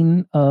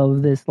drain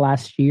of this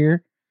last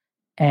year.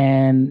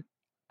 And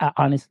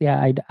honestly,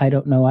 I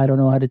don't know. I don't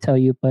know how to tell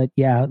you, but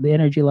yeah, the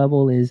energy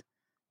level is,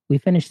 we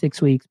finished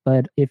 6 weeks,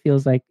 but it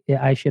feels like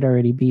I should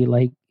already be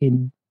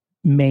in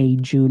May,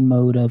 June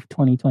mode of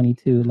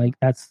 2022.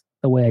 That's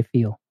the way I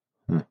feel.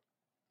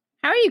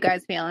 How are you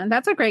guys feeling?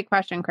 That's a great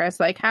question, Chris.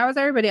 How is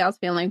everybody else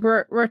feeling?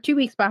 We're 2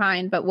 weeks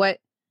behind, but what,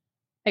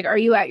 are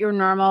you at your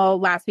normal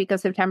last week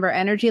of September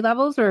energy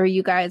levels, or are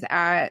you guys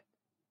at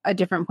a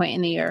different point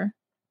in the year?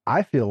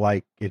 I feel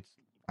like it's,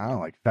 I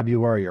don't know,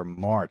 February or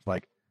March.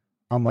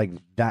 I'm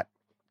that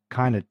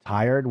kind of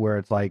tired where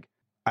it's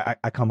I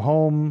come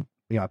home,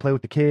 you know, I play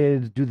with the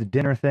kids, do the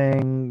dinner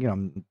thing, you know,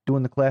 I'm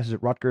doing the classes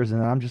at Rutgers,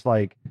 and then I'm just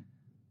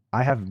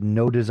I have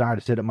no desire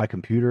to sit at my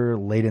computer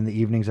late in the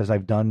evenings as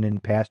I've done in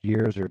past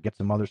years, or get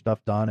some other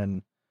stuff done.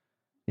 And,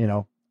 you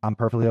know, I'm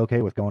perfectly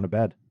okay with going to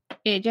bed.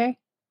 AJ?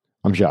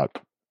 I'm shot.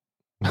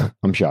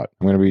 I'm shot.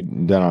 I'm going to be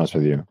dead honest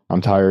with you.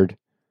 I'm tired.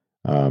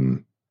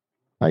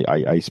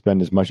 I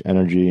spend as much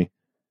energy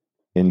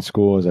in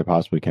school as I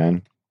possibly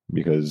can,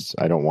 because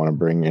I don't want to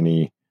bring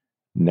any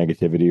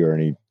negativity or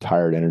any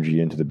tired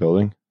energy into the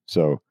building.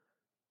 So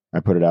I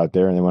put it out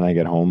there. And then when I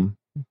get home,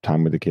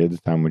 time with the kids,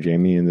 time with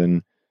Jamie, and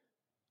then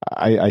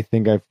I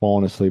think I've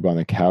fallen asleep on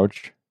the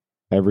couch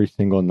every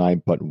single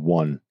night but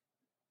one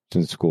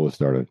since school has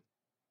started.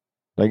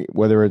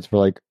 Whether it's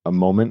for a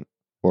moment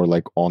or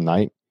all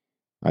night,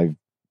 I've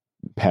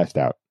passed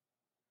out.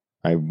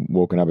 I've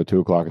woken up at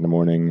 2:00 in the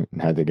morning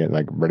and had to get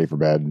ready for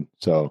bed.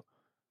 So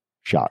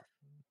shot.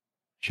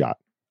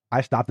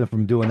 I stopped them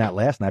from doing that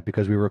last night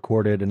because we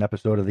recorded an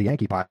episode of the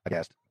Yankee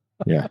podcast.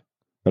 Yeah.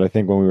 But I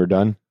think when we were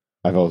done,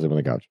 I fell asleep on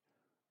the couch.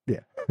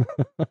 Yeah.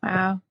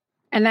 Wow.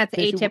 And that's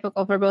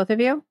atypical for both of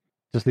you?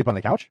 To sleep on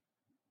the couch?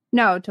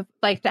 No, to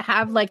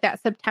have that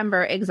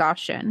September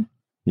exhaustion.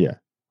 Yeah.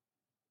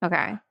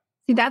 Okay.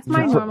 See, that's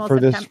my normal for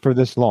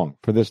this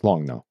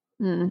long though.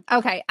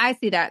 Okay, I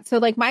see that. So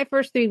my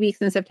first 3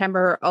 weeks in September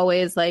are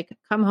always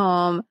come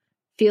home,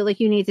 feel like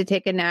you need to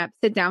take a nap,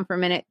 sit down for a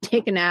minute,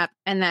 take a nap,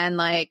 and then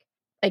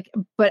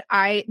but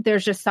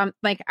there's just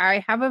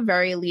I have a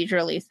very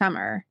leisurely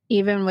summer.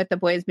 Even with the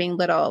boys being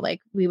little,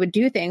 we would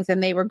do things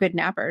and they were good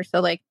nappers.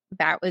 So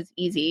that was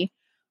easy.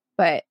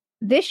 But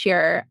this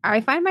year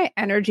I find my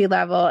energy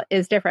level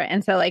is different.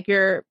 And so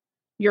your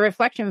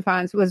reflection,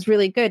 Fonz, was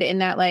really good in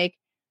that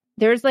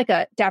there's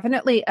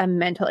definitely a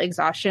mental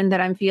exhaustion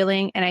that I'm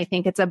feeling. And I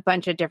think it's a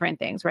bunch of different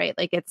things, right?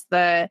 It's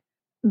the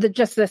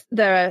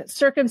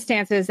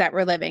circumstances that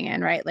we're living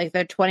in, right?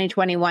 The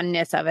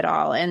 2021-ness of it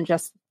all. And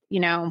just,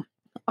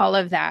 all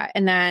of that.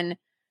 And then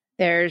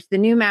there's the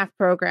new math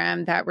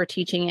program that we're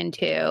teaching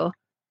into.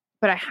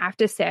 But I have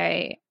to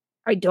say,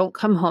 I don't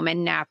come home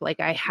and nap like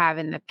I have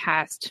in the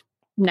past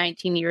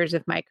 19 years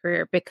of my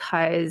career,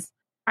 because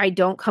I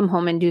don't come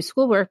home and do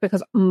schoolwork,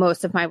 because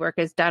most of my work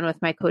is done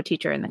with my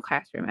co-teacher in the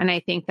classroom. And I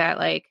think that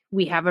like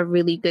we have a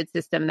really good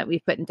system that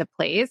we've put into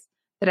place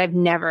that I've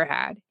never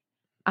had,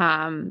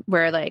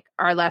 where like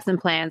our lesson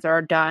plans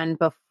are done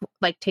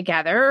like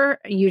together,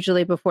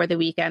 usually before the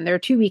weekend. There are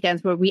 2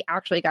 weekends where we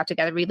actually got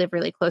together. We live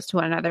really close to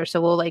one another.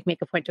 So we'll like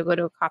make a point to go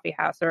to a coffee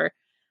house or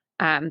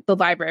the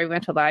library. We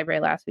went to the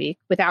library last week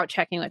without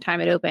checking what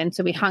time it opened.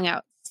 So we hung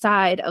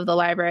outside of the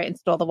library and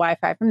stole the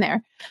Wi-Fi from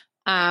there.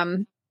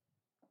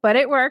 But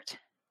it worked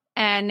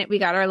and we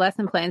got our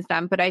lesson plans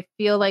done. But I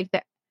feel like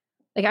that,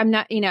 like I'm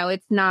not,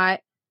 it's not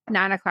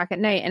 9 o'clock at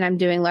night and I'm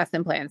doing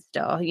lesson plans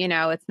still.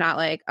 It's not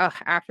like, oh,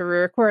 after we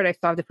record, I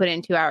still have to put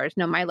in 2 hours.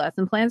 No, my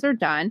lesson plans are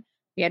done.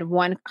 We had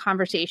one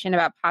conversation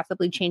about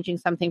possibly changing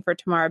something for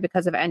tomorrow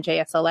because of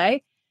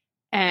NJSLA.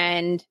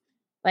 And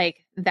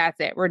like, that's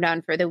it. We're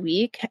done for the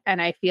week.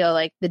 And I feel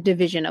like the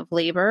division of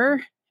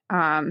labor,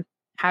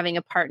 having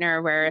a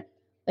partner where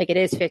like it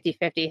is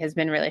 50-50 has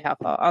been really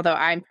helpful. Although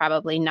I'm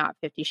probably not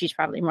 50. She's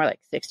probably more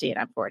like 60 and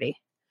I'm 40.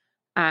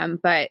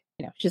 But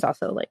she's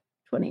also like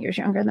 20 years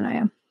younger than I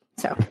am.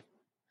 So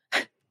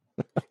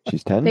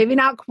she's 10. Maybe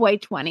not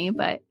quite 20,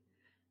 but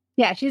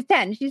yeah, she's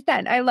 10. She's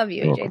 10. I love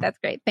you, AJ. That's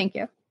great. Thank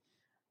you.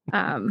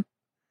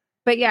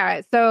 But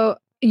yeah, so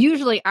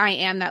usually I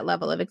am that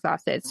level of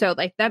exhausted. So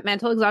like that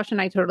mental exhaustion,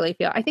 I totally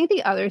feel. I think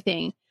the other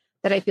thing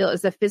that I feel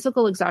is the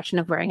physical exhaustion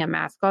of wearing a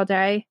mask all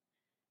day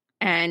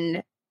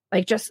and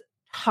like just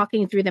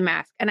talking through the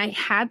mask. And I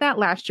had that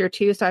last year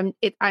too. So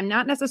I'm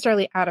not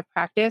necessarily out of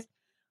practice,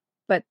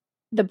 but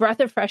the breath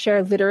of fresh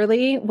air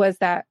literally was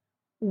that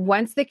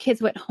once the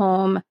kids went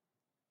home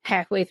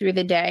halfway through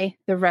the day,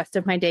 the rest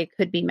of my day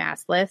could be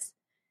maskless.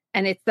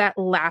 And it's that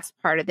last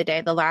part of the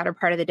day, the latter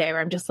part of the day where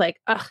I'm just like,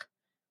 ugh.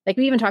 Like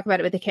we even talk about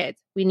it with the kids.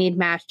 We need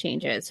mask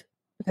changes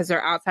because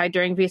they're outside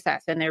during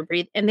recess and they're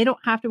and they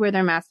don't have to wear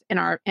their masks in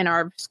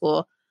our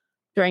school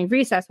during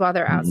recess while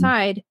they're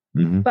outside.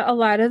 Mm-hmm. But a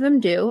lot of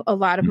them do. A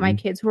lot of my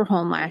kids were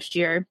home last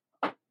year.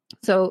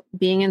 So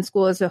being in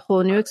school is a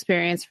whole new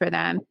experience for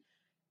them.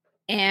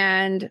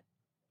 And,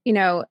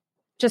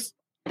 just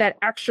that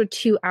extra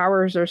 2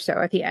 hours or so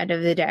at the end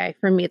of the day,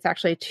 for me, it's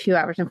actually 2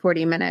 hours and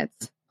 40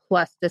 minutes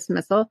plus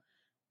dismissal.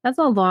 That's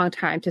a long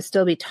time to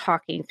still be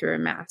talking through a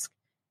mask.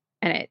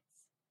 And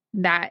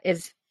that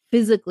is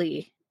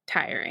physically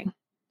tiring.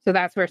 So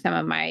that's where some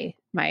of my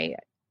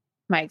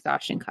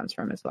exhaustion comes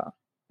from as well.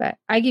 But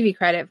I give you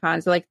credit,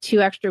 Fonz. Like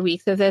 2 extra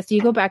weeks of this,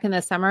 you go back in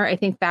the summer, I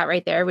think that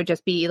right there would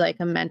just be like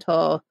a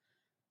mental,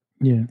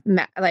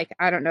 like,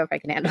 I don't know if I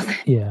can handle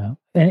that. Yeah.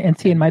 And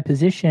see, in my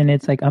position,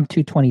 it's like I'm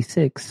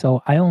 226.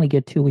 So I only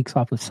get 2 weeks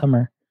off of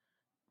summer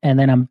and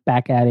then I'm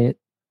back at it,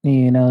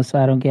 so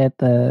I don't get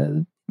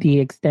the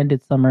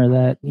extended summer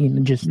that,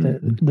 just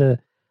the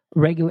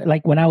regular,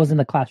 like when I was in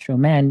the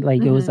classroom, man,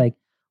 like it was like,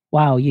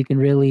 wow, you can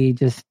really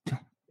just,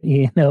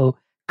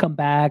 come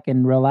back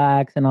and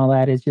relax and all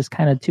that. It's just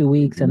kind of 2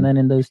 weeks. And then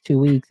in those 2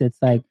 weeks, it's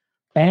like,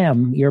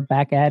 bam, you're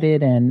back at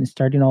it and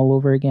starting all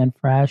over again,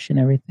 fresh and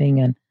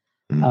everything. And,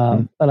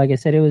 but like I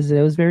said, it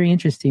was very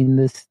interesting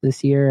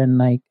this year. And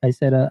like I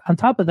said, on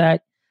top of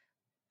that,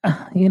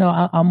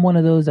 I'm one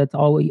of those I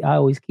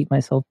always keep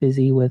myself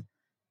busy with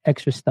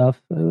extra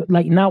stuff,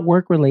 like not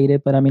work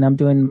related, but I mean, I'm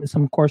doing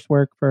some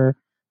coursework for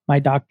my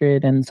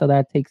doctorate. And so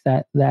that takes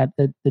that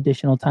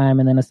additional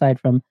time. And then aside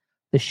from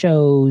the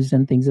shows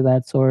and things of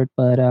that sort,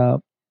 but I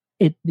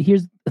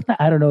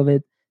don't know if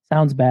it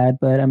sounds bad,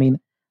 but I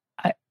mean,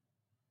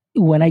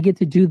 when I get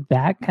to do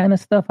that kind of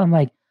stuff, I'm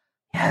like,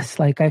 yes,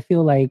 like I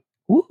feel like,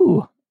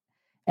 woo.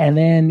 And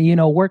then,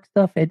 work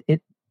stuff,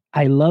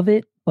 I love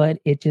it, but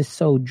it's just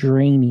so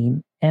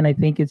draining. And I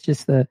think it's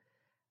just I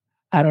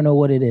don't know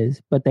what it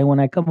is. But then when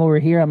I come over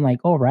here, I'm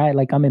like, all right,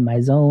 like I'm in my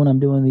zone. I'm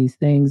doing these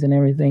things and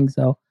everything.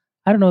 So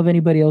I don't know if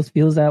anybody else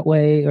feels that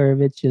way or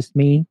if it's just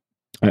me.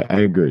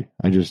 I agree.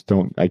 I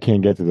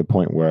can't get to the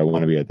point where I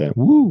want to be at that.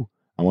 Woo!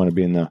 I want to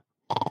be in the,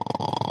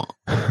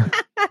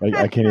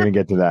 I can't even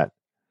get to that.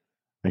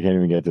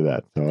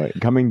 So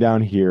coming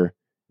down here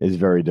is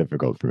very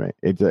difficult for me.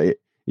 It's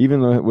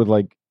even with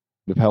like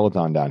the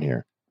Peloton down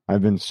here,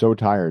 I've been so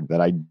tired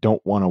that I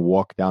don't want to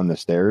walk down the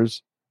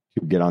stairs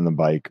to get on the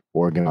bike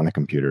or get on the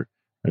computer.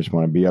 I just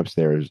want to be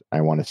upstairs.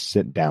 I want to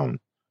sit down.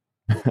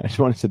 I just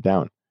want to sit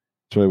down.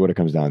 That's really what it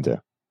comes down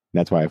to.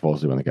 That's why I fall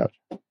asleep on the couch.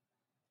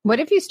 What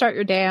if you start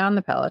your day on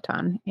the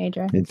Peloton,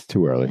 AJ? It's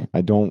too early.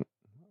 I don't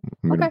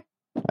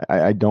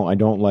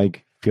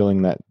like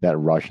feeling that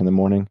rush in the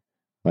morning.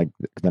 Like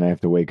then I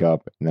have to wake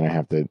up and then I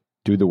have to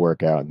do the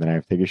workout. Then I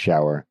have to take a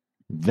shower.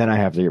 Then I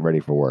have to get ready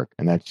for work.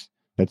 And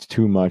that's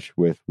too much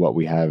with what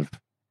we have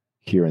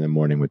here in the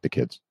morning with the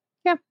kids.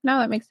 Yeah, no,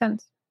 that makes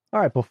sense. All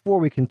right, before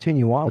we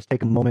continue on, let's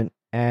take a moment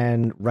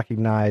and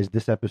recognize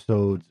this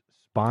episode's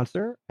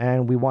sponsor.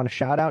 And we want to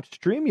shout out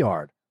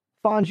StreamYard.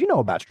 Fonz, you know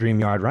about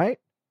StreamYard, right?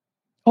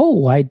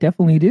 Oh, I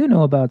definitely do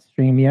know about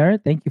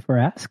StreamYard. Thank you for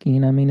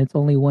asking. I mean, it's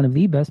only one of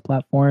the best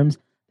platforms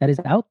that is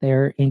out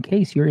there in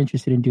case you're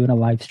interested in doing a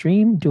live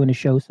stream, doing a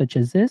show such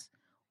as this,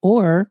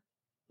 or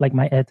like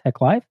my EdTech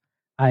Live.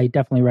 I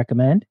definitely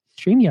recommend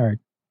StreamYard.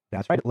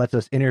 That's right. It lets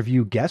us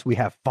interview guests. We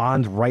have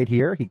Fonz right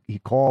here. He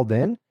called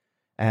in,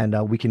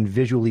 and we can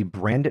visually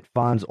brand it.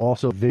 Fonz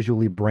also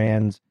visually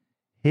brands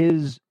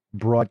his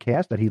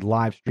broadcast that he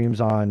live streams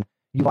on.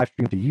 You live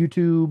stream to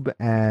YouTube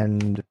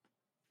and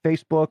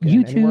Facebook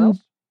and anywhere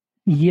else?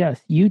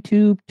 Yes,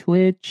 YouTube,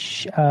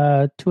 Twitch,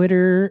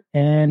 Twitter,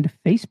 and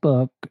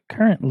Facebook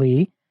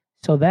currently.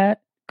 So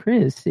that,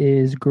 Chris,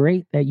 is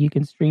great that you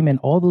can stream in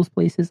all those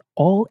places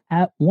all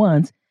at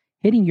once,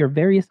 hitting your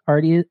various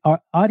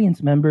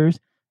audience members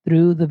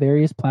through the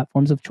various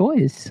platforms of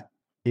choice.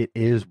 It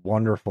is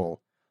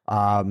wonderful.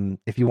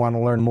 If you want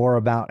to learn more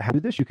about how to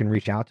do this, you can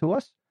reach out to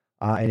us.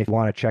 And if you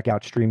want to check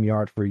out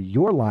StreamYard for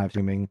your live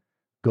streaming,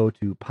 go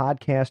to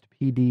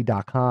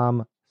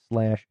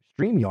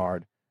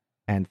podcastpd.com/StreamYard.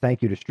 And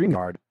thank you to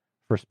StreamYard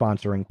for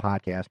sponsoring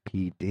Podcast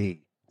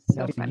PD.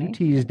 So funny. You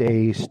teased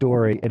a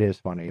story. It is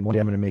funny. One day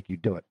I'm going to make you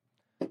do it.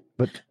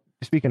 But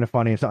speaking of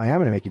funny, so I am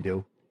going to make you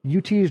do.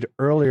 You teased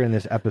earlier in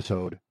this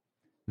episode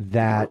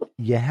that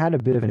you had a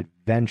bit of an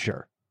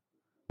adventure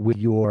with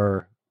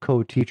your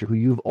co-teacher who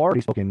you've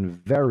already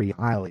spoken very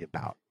highly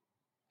about.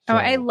 So,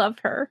 I love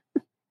her.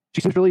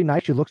 She seems really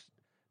nice. She looks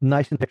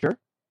nice in picture,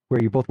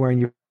 where you're both wearing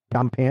your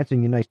dumb pants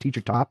and your nice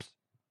teacher tops.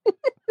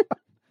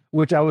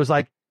 Which I was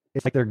like,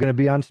 it's like they're going to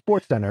be on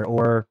Sports Center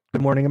or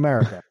Good Morning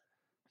America.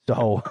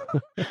 So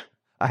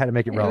I had to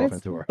make it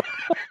relevant to her.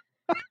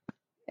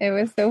 It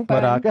was so fun.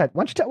 But go ahead.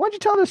 Why don't you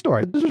tell this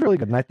story? This is really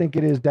good. And I think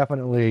it is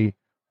definitely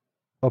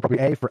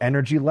appropriate, for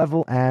energy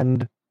level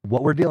and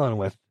what we're dealing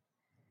with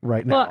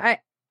right now.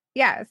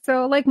 Well,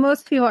 so like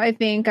most people, I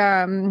think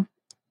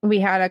we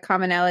had a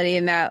commonality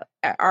in that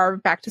our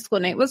back to school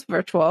night was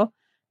virtual.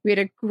 We had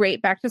a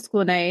great back to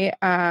school night.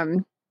 I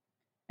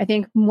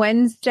think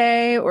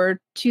Wednesday or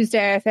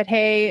Tuesday, I said,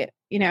 hey,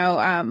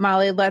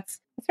 Molly, let's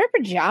wear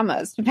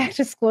pajamas to back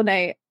to school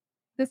night.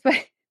 This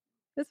way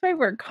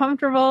we're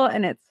comfortable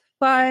and it's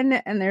fun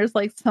and there's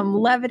like some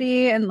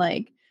levity and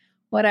like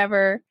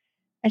whatever.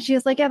 And she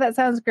was like, yeah, that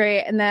sounds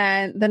great. And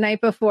then the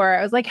night before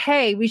I was like,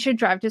 hey, we should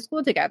drive to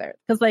school together.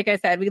 Cause like I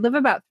said, we live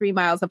about 3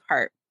 miles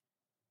apart.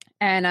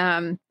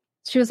 And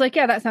she was like,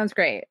 yeah, that sounds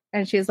great.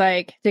 And she's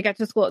like, to get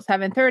to school at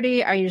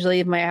 7:30, I usually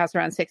leave my house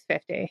around 6:50.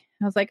 I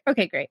was like,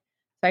 okay, great.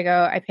 So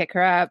I pick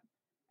her up,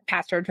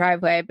 past her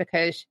driveway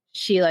because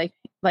she like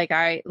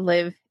I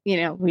live,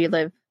 we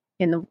live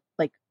in the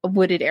like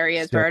wooded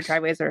areas where our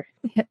driveways are.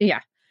 Yeah.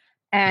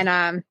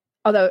 And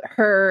although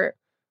her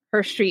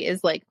street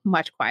is like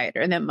much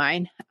quieter than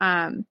mine.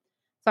 So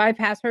I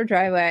pass her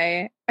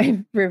driveway,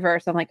 I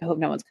reverse. I'm like, I hope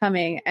no one's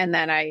coming. And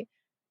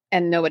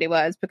nobody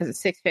was because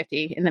it's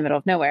 6:50 in the middle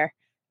of nowhere.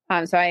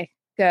 So I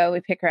go,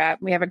 we pick her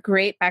up. We have a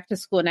great back to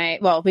school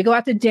night. Well, we go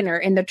out to dinner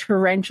in the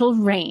torrential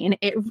rain.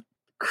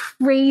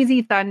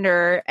 Crazy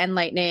thunder and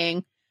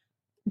lightning.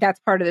 That's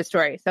part of the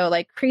story. So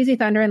like crazy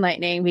thunder and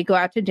lightning. We go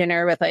out to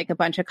dinner with like a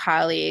bunch of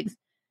colleagues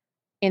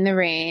in the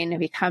rain.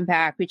 We come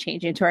back, we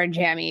change into our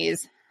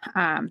jammies.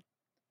 I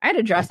had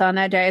a dress on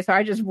that day, so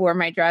I just wore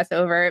my dress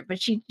over it,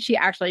 but she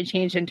actually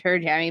changed into her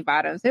jammy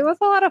bottoms. It was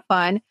a lot of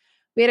fun.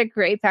 We had a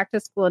great back to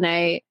school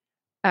night.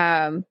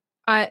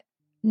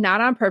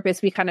 Not on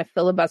purpose. We kind of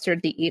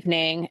filibustered the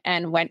evening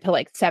and went to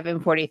like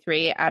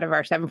 7:43 out of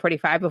our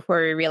 7:45 before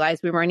we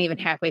realized we weren't even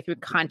halfway through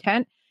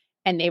content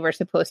and they were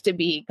supposed to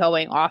be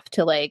going off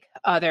to like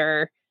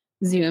other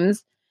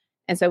Zooms.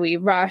 And so we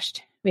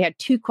rushed. We had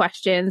 2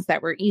 questions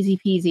that were easy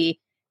peasy.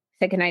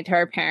 Said goodnight to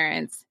our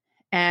parents.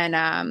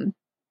 And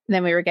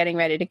then we were getting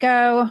ready to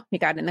go. We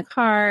got in the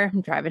car.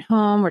 I'm driving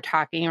home. We're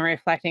talking and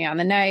reflecting on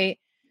the night.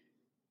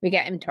 We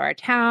get into our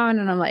town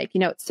and I'm like,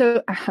 I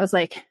was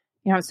like,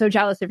 I'm so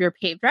jealous of your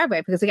paved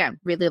driveway because again,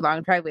 really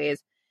long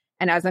driveways.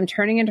 And as I'm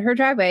turning into her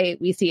driveway,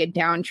 we see a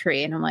downed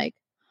tree and I'm like,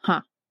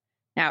 huh.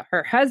 Now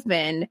her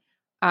husband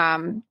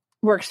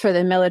works for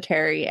the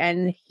military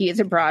and he is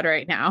abroad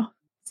right now.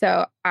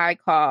 So I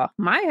call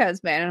my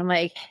husband and I'm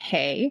like,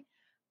 hey,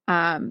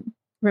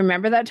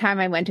 remember that time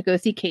I went to go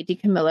see Kate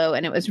DiCamillo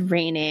and it was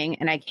raining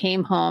and I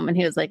came home and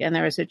he was like, and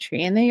there was a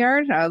tree in the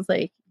yard? And I was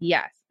like,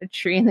 yes, a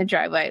tree in the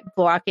driveway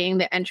blocking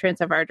the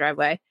entrance of our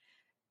driveway.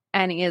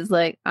 And he is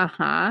like,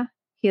 uh-huh.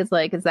 He's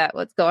like, is that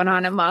what's going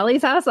on at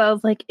Molly's house? I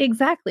was like,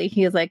 exactly.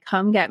 He was like,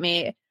 come get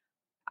me.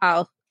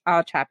 I'll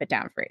chop it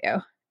down for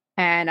you.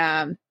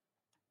 And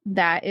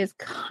that is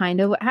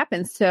kind of what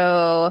happened.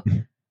 So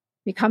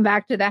we come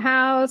back to the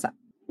house.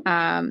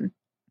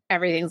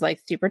 Everything's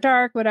like super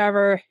dark,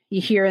 whatever. You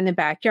hear in the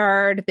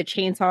backyard, the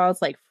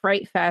chainsaws like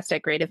Fright Fest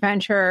at Great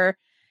Adventure.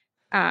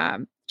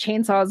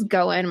 Chainsaws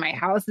going. My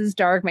house is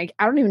dark.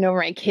 I don't even know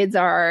where my kids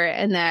are.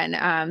 And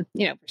then,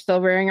 we're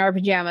still wearing our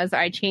pajamas.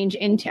 I change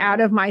out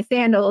of my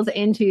sandals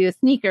into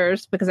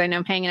sneakers because I know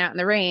I'm hanging out in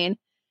the rain.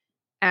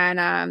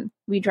 And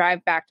we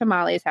drive back to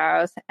Molly's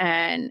house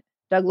and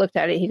Doug looked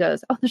at it. He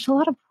goes, oh, there's a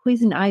lot of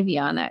poison ivy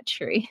on that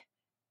tree.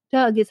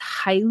 Doug is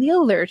highly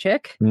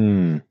allergic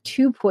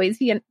to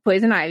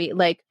poison ivy,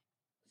 like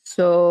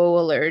so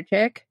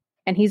allergic.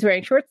 And he's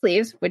wearing short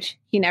sleeves, which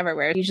he never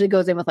wears. He usually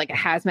goes in with like a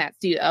hazmat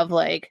suit of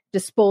like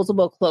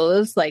disposable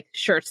clothes, like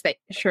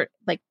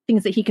like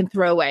things that he can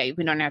throw away.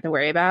 We don't have to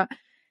worry about.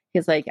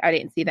 He's like, I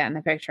didn't see that in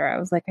the picture. I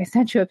was like, I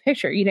sent you a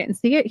picture. You didn't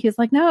see it? He's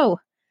like, no.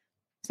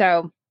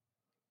 So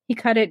he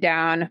cut it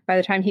down. By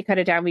the time he cut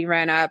it down, we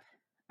ran up.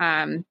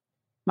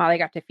 Molly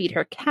got to feed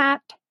her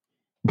cat.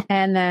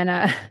 And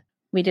then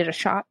we did a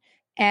shot.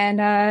 And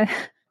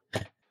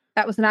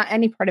that was not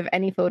any part of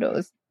any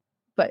photos,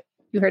 but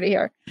you heard it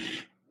here.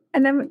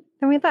 And then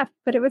we left.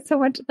 But it was so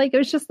much like, it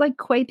was just like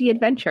quite the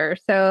adventure.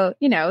 So,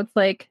 it's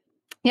like,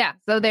 yeah.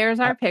 So there's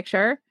our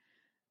picture.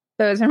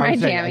 Those are my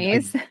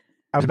jammies.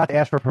 I was about to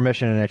ask for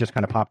permission and it just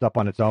kind of popped up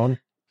on its own.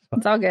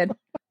 It's all good. It's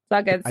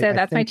all good. So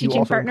that's my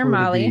teaching partner,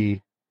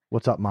 Molly.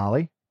 What's up,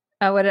 Molly?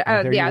 Oh, what?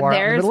 Oh, there yeah. you are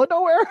There's in the middle of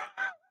nowhere.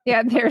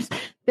 Yeah,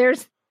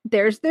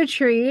 there's the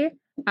tree.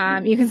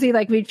 You can see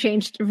like we've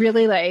changed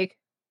really like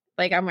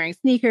I'm wearing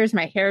sneakers.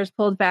 My hair is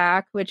pulled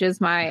back, which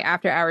is my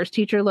after hours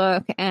teacher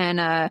look,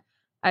 and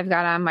I've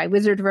got on my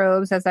wizard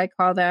robes, as I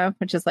call them,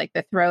 which is like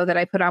the throw that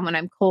I put on when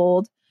I'm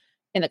cold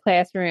in the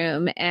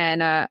classroom.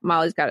 And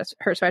Molly's got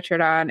her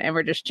sweatshirt on, and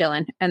we're just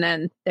chilling. And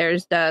then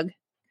there's Doug,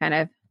 kind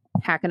of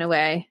hacking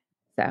away.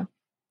 So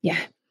yeah.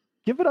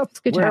 Give it up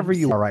wherever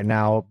you are right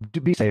now.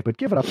 Be safe, but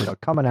give it up for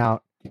Doug coming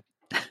out,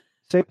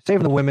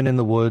 saving the women in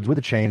the woods with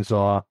a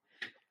chainsaw.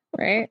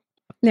 Right?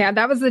 Yeah,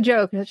 that was the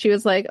joke. She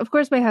was like, of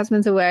course my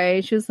husband's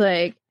away. She was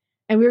like,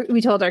 and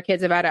we told our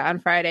kids about it on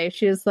Friday.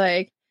 She was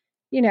like,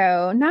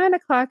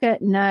 9:00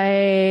 at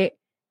night,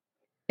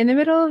 in the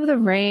middle of the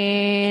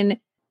rain.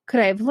 Could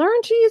I have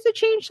learned to use a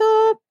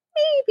chainsaw?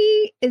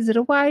 Maybe. Is it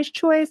a wise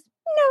choice?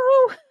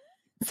 No.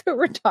 So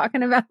we're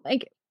talking about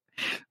like,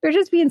 we're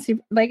just being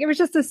super, like, it was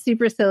just a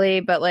super silly,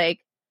 but like,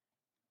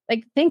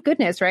 thank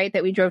goodness, right,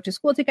 that we drove to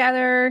school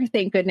together.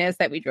 Thank goodness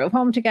that we drove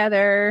home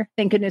together.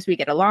 Thank goodness we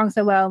get along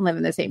so well and live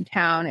in the same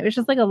town. It was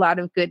just like a lot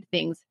of good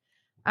things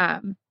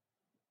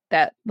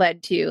that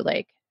led to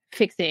like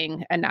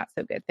fixing a not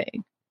so good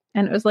thing.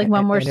 And it was like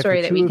one more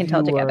story that we can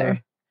tell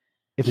together.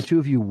 If the two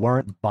of you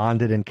weren't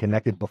bonded and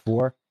connected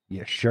before,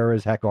 you sure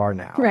as heck are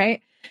now.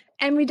 Right.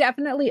 And we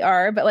definitely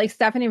are. But like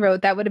Stephanie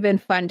wrote, that would have been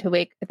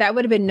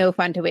no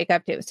fun to wake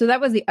up to. So that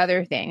was the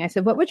other thing. I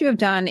said, what would you have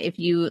done if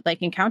you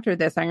like encountered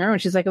this on your own?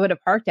 She's like, I would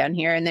have parked down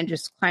here and then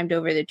just climbed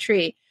over the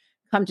tree,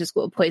 come to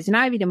school with poison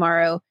ivy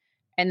tomorrow.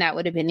 And that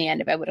would have been the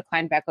end of it. I would have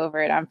climbed back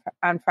over it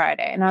on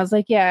Friday. And I was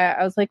like,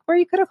 yeah, or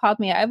you could have called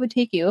me. I would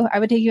take you. I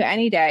would take you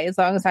any day as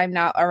long as I'm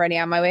not already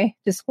on my way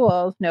to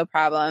school. No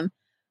problem.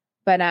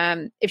 But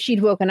if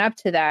she'd woken up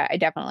to that, I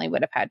definitely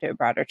would have had to have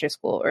brought her to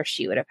school, or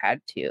she would have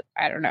had to,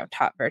 I don't know,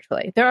 taught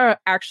virtually. There are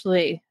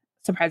actually,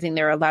 surprising,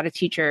 there are a lot of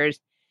teachers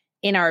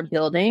in our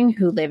building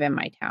who live in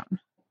my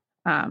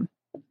town,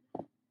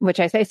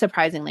 which I say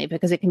surprisingly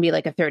because it can be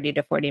like a 30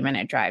 to 40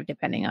 minute drive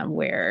depending on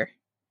where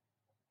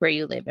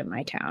you live in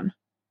my town.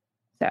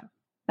 So,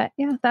 but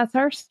yeah, that's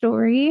our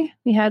story.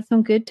 We had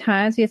some good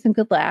times. We had some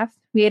good laughs.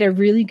 We had a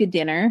really good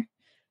dinner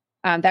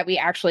that we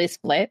actually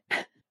split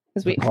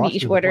because we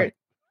each ordered.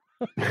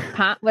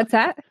 Huh? What's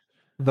that?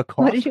 The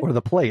cost or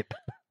the plate?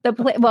 The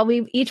plate. Well,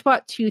 we each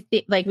bought we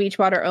each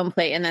bought our own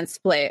plate and then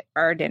split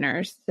our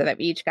dinners so that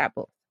we each got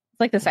both. It's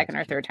like the second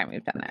or third time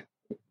we've done that.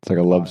 It's like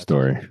a love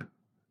story.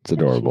 It's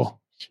adorable.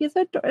 She's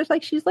adorable.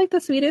 She's like the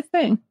sweetest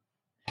thing.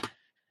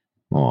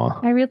 Aw.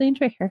 I really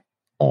enjoy her.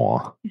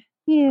 Aw.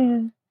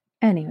 Yeah.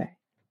 Anyway,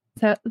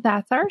 so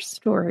that's our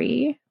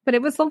story. But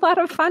it was a lot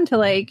of fun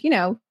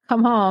to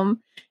come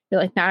home.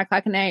 You're like 9:00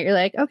 at night. You're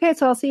like, okay,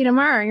 so I'll see you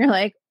tomorrow. And you're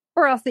like,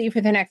 or I'll see you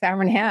for the next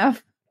hour and a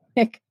half.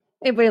 Like,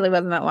 it really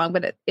wasn't that long,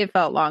 but it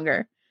felt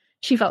longer.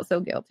 She felt so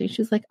guilty.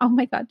 She was like, oh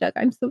my God, Doug,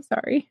 I'm so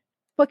sorry.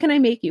 What can I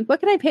make you?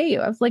 What can I pay you?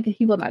 I was like,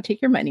 he will not take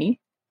your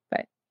money,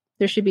 but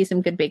there should be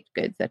some good baked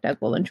goods that Doug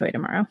will enjoy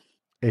tomorrow.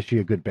 Is she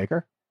a good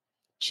baker?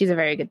 She's a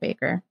very good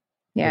baker.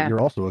 Yeah. But you're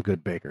also a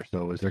good baker.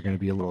 So is there going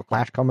to be a little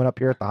clash coming up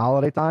here at the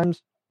holiday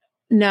times?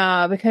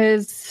 No,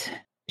 because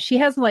she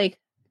has like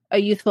a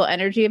youthful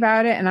energy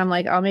about it. And I'm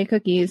like, I'll make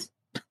cookies.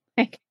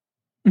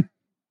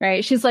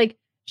 Right. She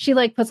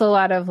puts a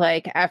lot of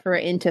like effort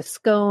into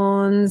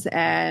scones,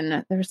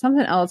 and there was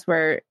something else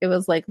where it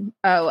was like,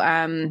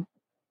 croissants.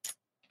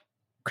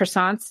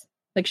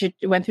 Like she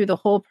went through the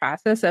whole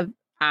process of,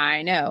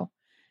 I know.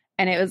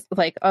 And it was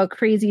like a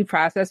crazy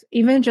process.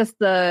 Even just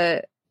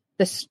the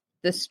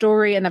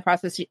story and the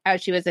process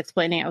as she was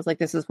explaining, I was like,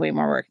 this is way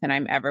more work than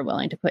I'm ever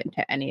willing to put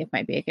into any of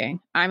my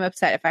baking. I'm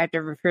upset if I have to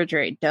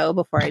refrigerate dough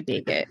before I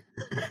bake it.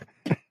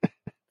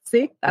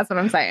 See, that's what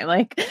I'm saying.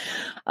 Like,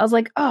 I was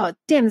like, oh,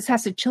 damn, this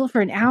has to chill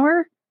for an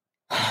hour.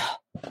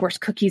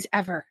 Worst cookies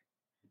ever.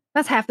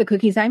 That's half the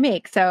cookies I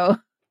make. So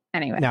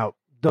anyway. Now,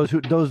 those who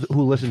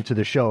listen to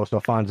the show, so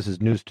Fonz, this is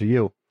news to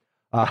you.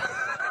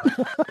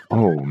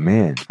 Oh,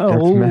 man.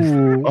 That's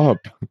messed up.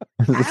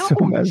 This is so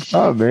messed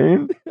up,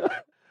 man.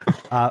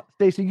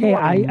 Stacey, hey,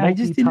 I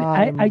just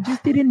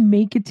didn't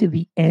make it to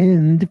the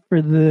end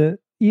for the,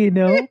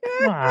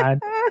 come on.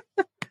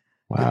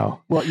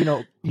 Wow.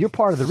 Well, you're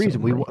part of the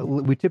reason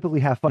we typically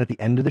have fun at the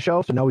end of the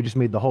show, so now we just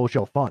made the whole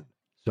show fun.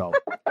 So,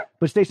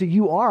 but Stacey,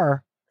 you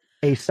are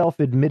a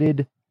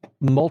self-admitted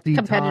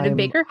Competitive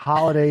baker?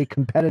 holiday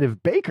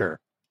competitive baker.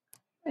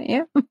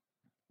 Yeah.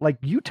 Like,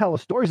 you tell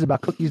us stories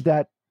about cookies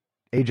that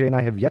AJ and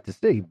I have yet to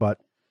see, but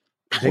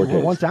they were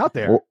once out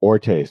there. Or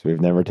taste. We've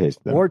never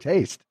tasted them. Or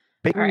taste.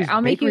 Bakeries,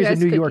 I'll make you bakeries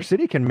guys in New York cookies.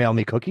 City can mail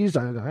me cookies.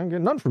 I ain't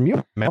getting none from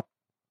you, mail.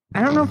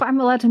 I don't know if I'm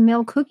allowed to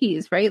mail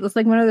cookies, right? It's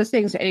like one of those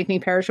things,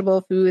 anything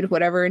perishable, food,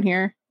 whatever in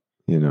here.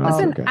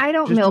 Listen, okay. I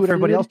don't Just mail do what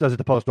everybody food. else does at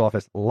the post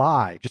office.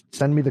 Lie. Just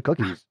send me the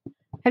cookies.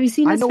 Have you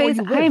seen I his know where face?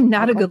 you I live. am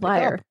not I'll a good come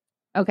pick liar.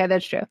 up. Okay,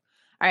 that's true.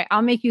 All right,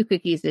 I'll make you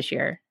cookies this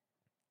year.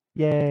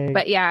 Yay.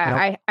 But yeah, And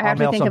I I'll have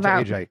to mail think some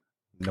about to AJ.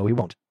 No, he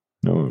won't.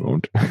 No, it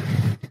won't.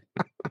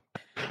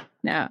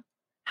 no.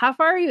 How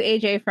far are you,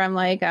 AJ, from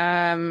like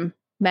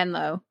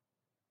Menlo?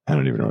 I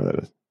don't even know where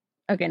that is.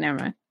 Okay, never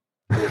mind.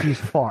 He's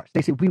far.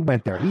 Stacey, we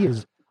went there. He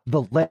is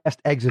the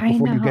last exit I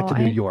before you get know, to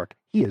New York.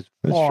 He is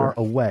That's far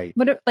true. away.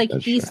 What like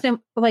That's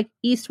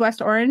east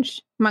west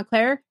Orange,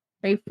 Montclair?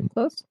 Are you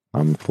close?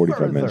 I'm 45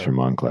 minutes Further. from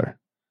Montclair.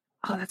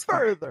 Oh, that's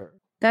further.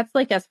 That's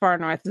like as far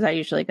north as I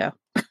usually go.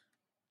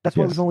 That's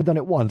why Yes. we've only done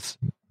it once.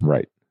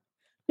 Right.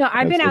 No,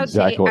 I've That's been out.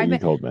 exactly what I've you been,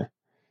 told me.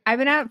 I've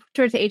been out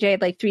towards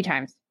AJ like 3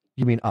 times.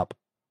 You mean up?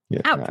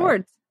 Yeah. Out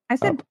towards. I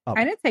said Up.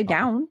 I didn't say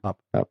down. Up.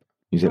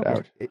 You said No,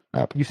 out.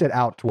 Up. You said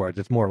out towards.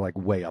 It's more like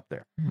way up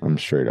there. I'm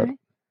straight up. Right.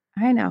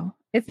 I know.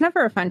 It's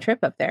never a fun trip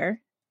up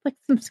there. Like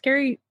some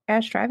scary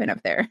ass driving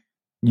up there.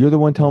 You're the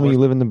one telling me you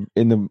live in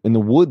the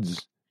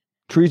woods.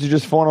 Trees are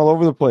just falling all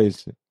over the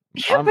place.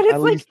 Yeah, but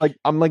it's like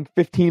I'm like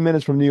 15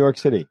 minutes from New York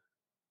City.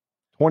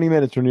 20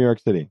 minutes from New York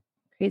City.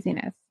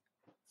 craziness.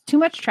 Too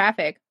much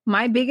traffic.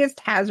 My biggest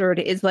hazard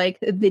is like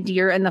the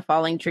deer and the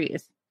falling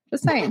trees.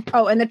 Just saying.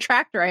 Oh, and the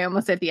tractor I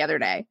almost hit the other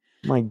day.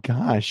 My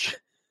gosh.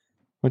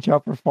 Watch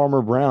out for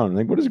Farmer Brown.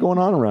 Like, what is going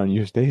on around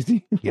you,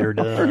 Stacey? Get her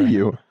What are done.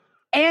 you?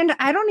 And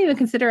I don't even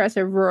consider us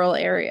a rural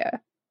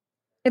area.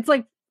 It's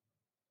like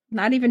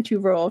not even too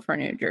rural for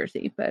New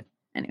Jersey, but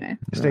anyway.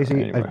 Stacey,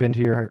 Anyway. I've been to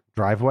your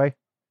driveway.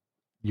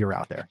 You're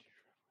out there.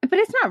 But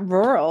it's not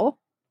rural.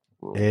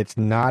 It's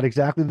not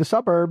exactly the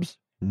suburbs,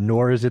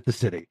 nor is it the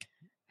city.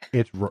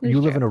 It's you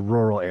live in a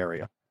rural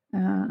area. I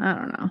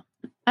don't know.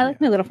 I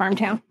like my little farm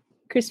town.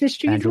 Christmas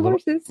trees and your little,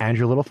 horses. and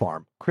your little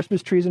farm.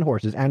 Christmas trees and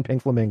horses and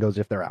pink flamingos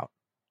if they're out.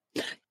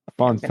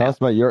 Fonz, tell us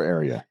about your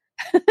area.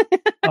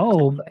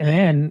 Oh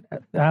man,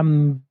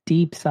 I'm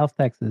deep South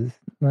Texas,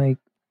 like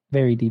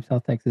very deep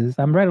South Texas.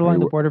 I'm right along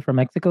the border from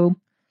Mexico,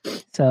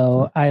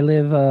 so I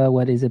live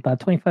about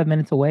 25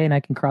 minutes away, and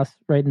I can cross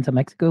right into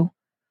Mexico.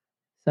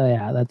 So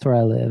yeah, that's where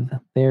I live,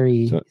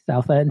 very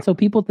south. And so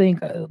people think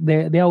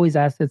they always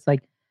ask, it's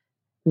like,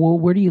 well,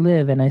 where do you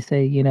live? And I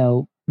say,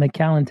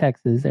 McAllen,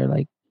 Texas. They're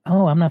like,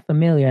 oh, I'm not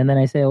familiar. And then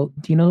I say, oh,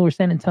 do you know where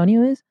San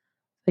Antonio is?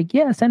 Like,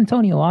 yeah, San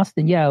Antonio,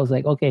 Austin. Yeah, I was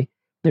like, okay,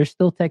 there's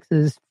still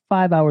Texas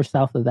 5 hours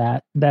south of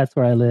that. That's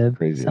where I live.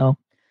 Crazy. So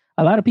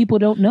a lot of people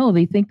don't know.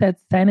 They think that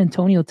San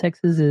Antonio,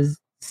 Texas is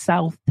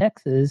South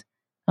Texas.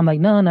 I'm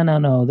like,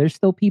 no. There's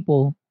still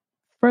people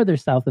further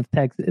south of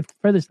Texas,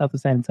 further south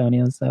of San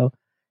Antonio. So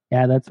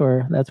yeah, that's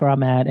where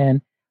I'm at.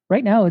 And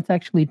right now it's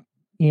actually,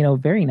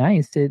 very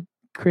nice.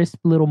 Crisp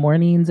little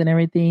mornings and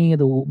everything.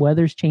 The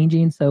weather's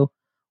changing. So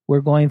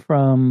we're going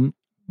from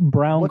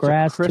brown What's a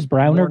grass to crisp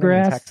browner morning in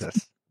grass.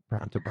 Texas?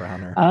 Brown to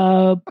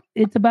browner.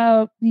 It's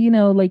about,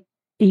 like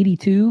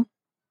 82,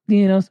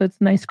 so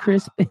it's nice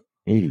crisp.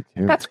 82.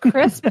 That's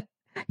crisp.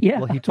 Yeah.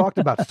 Well, he talked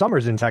about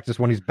summers in Texas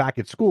when he's back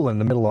at school in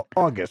the middle of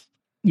August.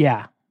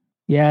 Yeah.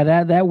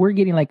 That we're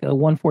getting like a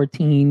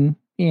 114,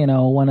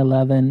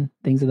 111,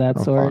 things of that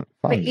sort.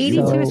 But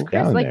 82 is crisp.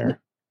 down Like there.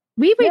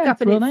 we wake Yeah, up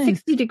it's and real it's nice.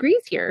 60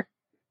 degrees here.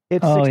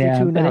 It's Oh, 62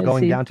 yeah, now, but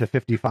going see- down to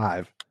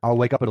 55. I'll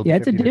wake up. It'll be Yeah,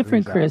 it's a 50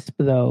 different degrees out. crisp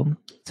though.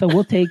 So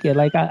we'll take it.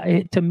 Like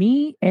to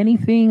me,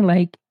 anything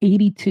like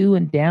 82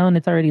 and down,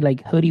 it's already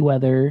like hoodie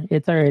weather.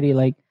 It's already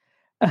like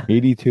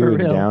 82 For and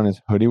real. down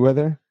is hoodie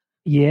weather.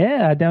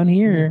 yeah, down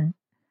here.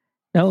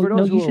 No, For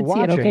those you who are should see it.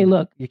 watching, Okay,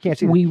 look. You can't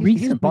see. We He's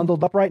recently-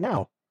 bundled up right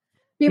now.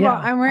 Yeah, well, Yeah.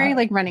 I'm wearing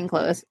like running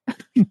clothes.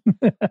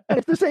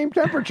 It's the same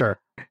temperature.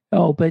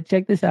 Oh, but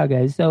check this out,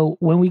 guys. So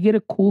when we get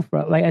a cool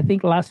front, like I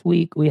think last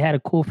week we had a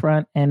cool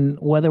front and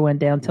weather went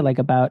down to like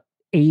about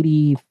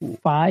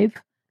 85,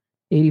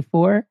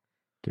 84.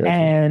 Gotcha.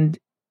 And,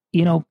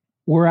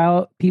 we're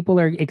out. People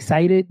are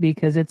excited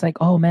because it's like,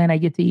 oh man, I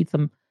get to eat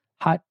some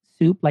hot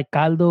soup like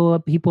caldo.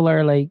 People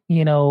are like,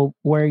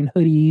 wearing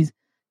hoodies,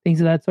 things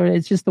of that sort.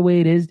 It's just the way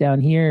it is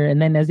down here.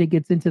 And then as it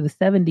gets into the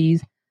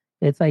 70s,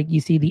 it's like you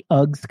see the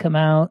Uggs come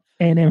out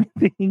and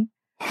everything.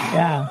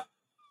 Yeah.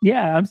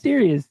 Yeah, I'm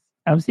serious.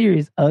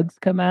 Uggs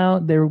come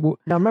out. Now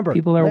remember,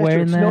 People are last year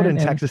wearing it snowed that in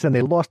and- Texas and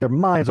they lost their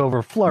minds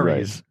over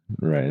flurries.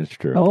 Right, it's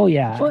true. Oh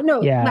yeah. Well,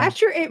 no, yeah.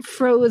 last year it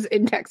froze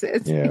in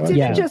Texas. Yeah, It last didn't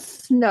year.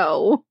 just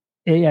snow.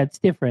 Yeah, it's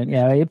different.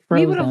 Yeah, it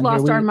froze We would have down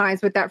lost here. our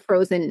minds with that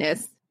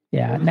frozenness.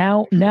 Yeah.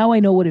 Now I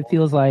know what it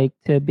feels like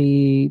to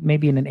be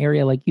maybe in an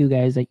area like you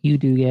guys that you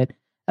do get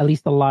at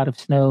least a lot of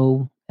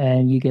snow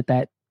and you get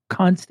that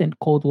constant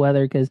cold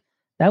weather because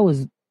that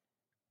was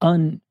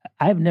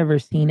I've never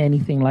seen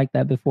anything like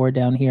that before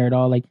down here at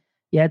all. Like,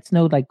 yeah, it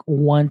snowed like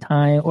one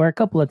time or a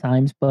couple of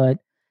times, but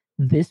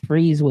this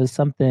freeze was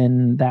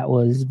something that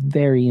was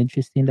very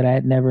interesting that I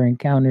had never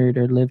encountered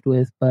or lived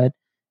with. But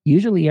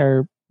usually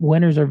our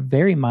winters are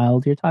very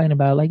mild. You're talking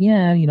about like,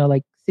 yeah,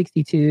 like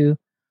 62,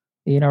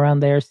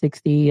 around there,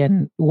 60,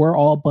 and we're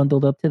all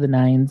bundled up to the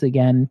nines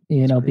again,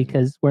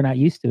 because we're not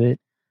used to it.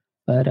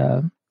 But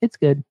it's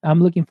good.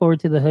 I'm looking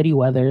forward to the hoodie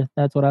weather.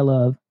 That's what I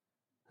love.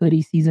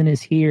 Hoodie season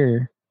is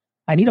here.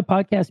 I need a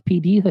Podcast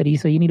PD hoodie,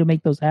 so you need to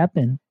make those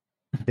happen.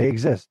 They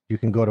exist. You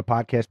can go to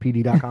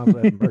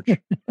podcastpd.com/merch.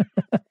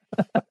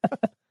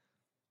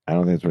 I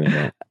don't think that's what he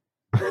meant.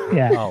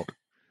 Yeah. Oh,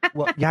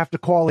 well, you have to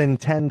call in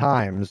 10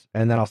 times,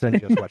 and then I'll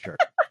send you a sweatshirt.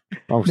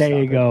 Oh,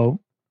 there you go.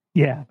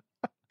 Yeah.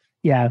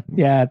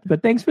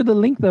 But thanks for the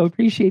link, though.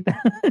 Appreciate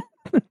that.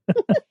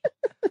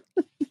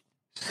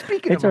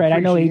 Speaking it's of all right. I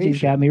know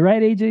AJ's got me.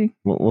 Right, AJ?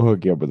 We'll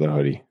hook you up with a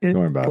hoodie. Don't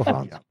worry about it,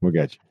 Fonz. We'll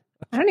get you.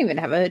 I don't even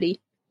have a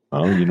hoodie.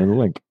 Oh, you know the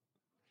link.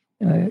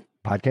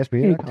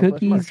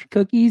 Podcastpd.com/merch.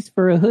 Cookies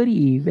for a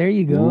hoodie. There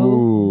you go.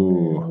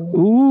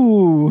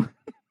 Ooh.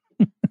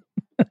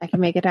 I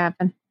can make it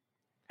happen.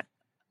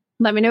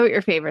 Let me know what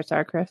your favorites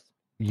are, Chris.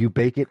 You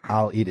bake it,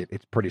 I'll eat it.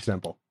 It's pretty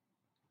simple.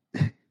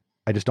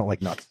 I just don't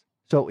like nuts.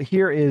 So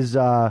here is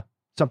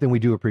something we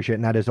do appreciate,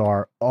 and that is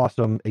our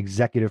awesome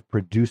executive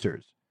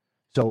producers.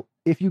 So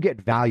if you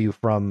get value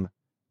from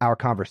our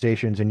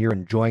conversations and you're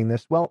enjoying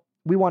this, well,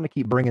 we want to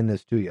keep bringing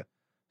this to you.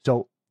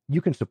 So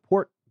you can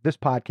support this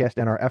podcast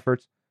and our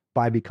efforts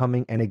by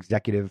becoming an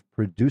executive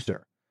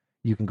producer.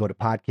 You can go to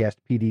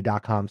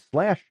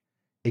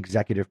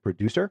podcastpd.com/executive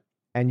producer,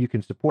 and you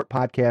can support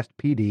Podcast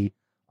PD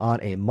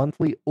on a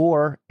monthly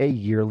or a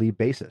yearly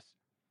basis.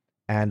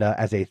 And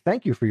as a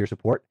thank you for your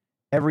support,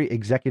 every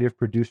executive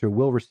producer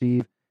will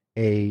receive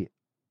a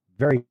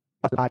very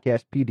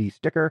Podcast PD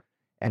sticker.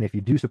 And if you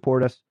do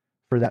support us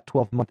for that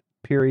 12-month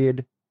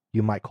period,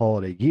 you might call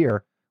it a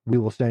year, we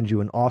will send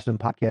you an awesome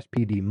Podcast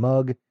PD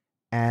mug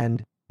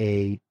and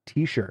a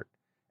t-shirt.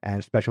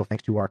 And special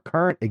thanks to our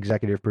current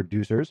executive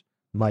producers,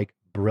 Mike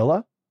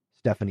Brilla,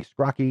 Stephanie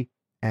Scrocky,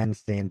 and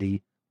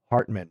Sandy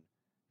Hartman.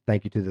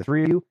 Thank you to the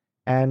three of you.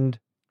 And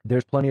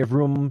there's plenty of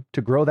room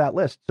to grow that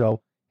list.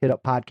 So hit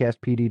up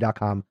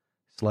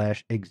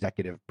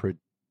podcastpd.com/executive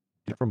producer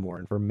for more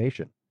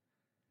information.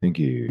 Thank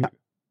you.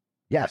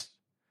 Yes.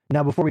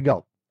 Now, before we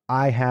go,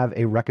 I have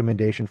a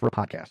recommendation for a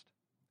podcast.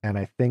 And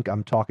I think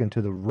I'm talking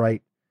to the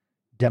right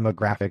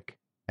demographic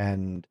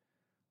and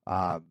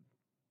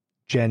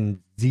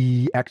Gen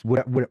Z, X,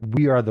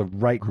 we are the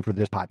right group for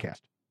this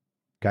podcast.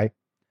 Okay.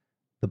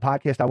 The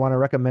podcast I want to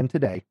recommend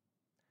today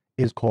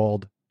is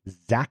called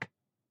Zach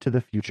to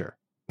the Future.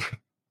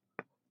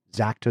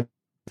 Zach to the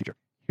Future.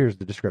 Here's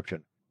the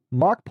description.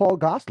 Mark Paul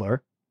Gosselaar,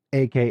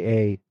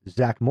 aka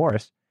Zach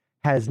Morris,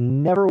 has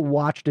never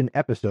watched an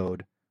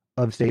episode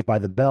of Saved by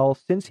the Bell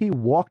since he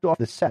walked off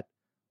the set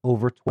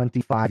over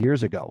 25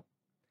 years ago.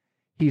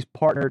 He's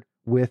partnered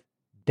with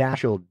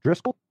Dashiell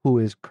Driscoll, who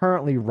is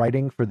currently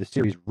writing for the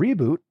series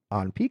Reboot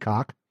on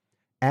Peacock,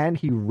 and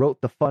he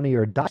wrote the Funny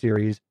or Die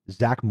series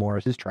Zach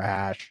Morris is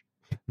Trash.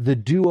 The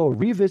duo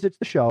revisits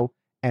the show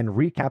and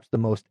recaps the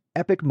most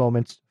epic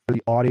moments for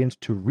the audience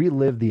to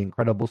relive the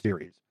incredible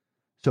series.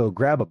 So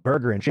grab a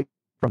burger and shake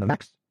from the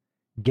Max,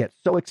 get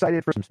so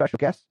excited for some special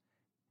guests,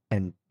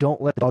 and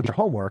don't let the dog do your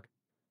homework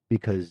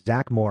because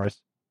Zach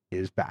Morris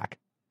is back.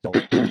 So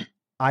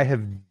I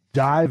have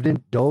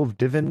divin.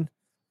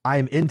 I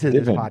am into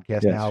this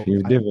podcast now.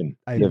 You're divin.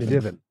 I'm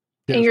divin.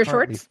 In your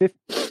shorts?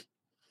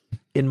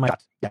 In my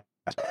yes.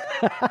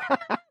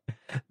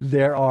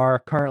 There are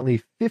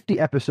currently 50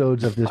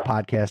 episodes of this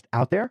podcast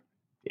out there.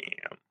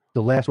 Damn.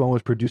 The last one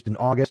was produced in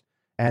August,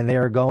 and they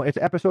are going. It's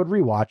episode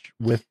rewatch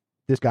with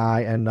this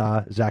guy and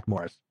Zach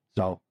Morris.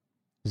 So,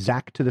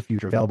 Zach to the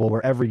Future, available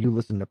wherever you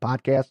listen to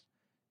podcasts,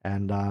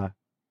 and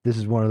this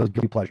is one of those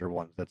guilty pleasure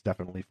ones that's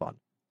definitely fun.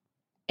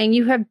 And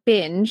you have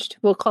binged.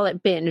 We'll call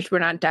it binged. We're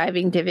not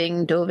diving.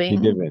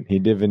 He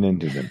divin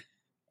into them.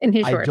 In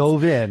his shorts. I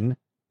dove in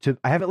to.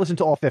 I haven't listened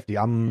to all 50.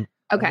 I'm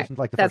okay.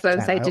 Like that's what I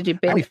was saying. Did you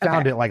binge? I only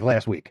found it like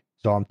last week,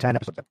 so I'm 10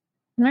 episodes in.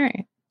 All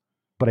right.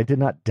 But I did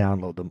not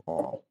download them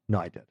all. No,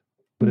 I did.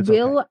 But it's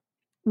okay.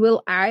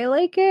 Will I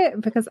like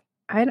it? Because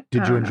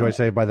Did you enjoy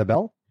Saved by the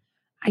Bell?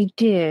 I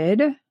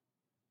did.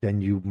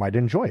 Then you might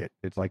enjoy it.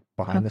 It's like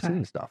behind the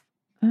scenes stuff.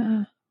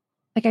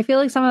 Like I feel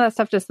like some of that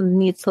stuff just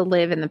needs to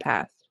live in the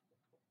past.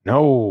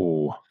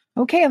 No.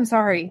 Okay, I'm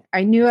sorry.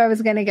 I knew I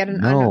was going to get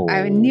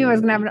I knew I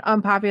was going to have an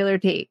unpopular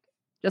take,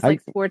 just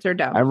like sports are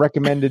dumb. I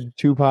recommended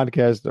 2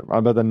 podcasts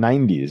about the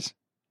 90s.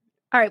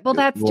 All right, well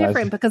that's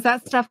different because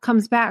that stuff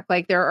comes back.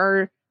 Like there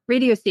are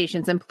radio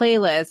stations and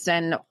playlists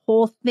and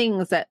whole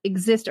things that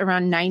exist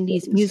around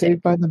 90s music.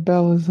 Saved by the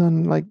Bell is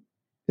on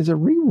is a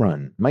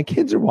rerun. My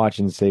kids are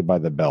watching Saved by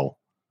the Bell.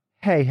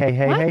 Hey,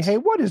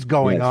 what is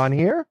going on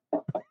here?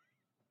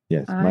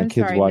 Yes, my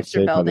kids watch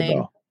Saved by the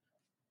Bell.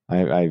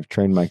 I've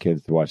trained my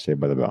kids to watch Saved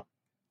by the Bell.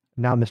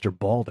 Now Mr.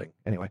 Balding.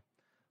 Anyway.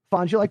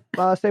 Fonz, you like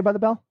Saved by the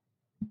Bell?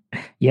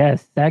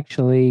 Yes,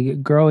 actually,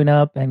 growing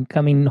up and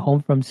coming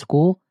home from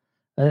school,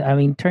 I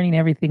mean, turning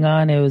everything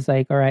on, it was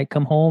like, all right,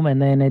 come home,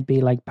 and then it'd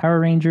be like Power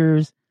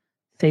Rangers,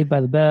 Saved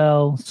by the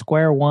Bell,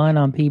 Square One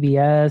on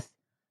PBS,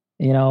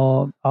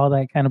 all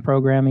that kind of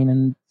programming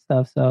and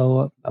stuff.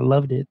 So I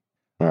loved it.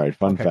 All right,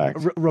 fun fact.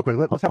 Real quick,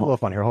 let's have a little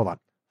fun here. Hold on.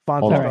 Fonz,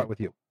 Hold I'll on. start with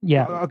you.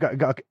 Yeah. Okay,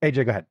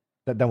 AJ, go ahead.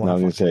 That one. I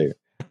was going to say,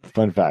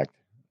 fun fact.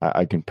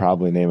 I can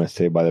probably name a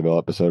Saved by the Bell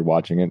episode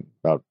watching it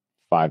about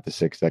 5 to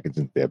 6 seconds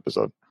into the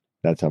episode.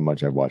 That's how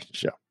much I've watched the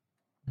show.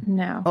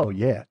 No. Oh,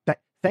 yeah.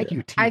 Thank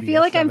you, TBS. I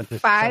feel like I'm 5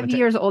 7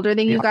 years older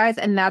than you Yeah. guys,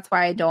 and that's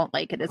why I don't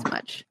like it as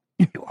much.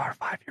 You are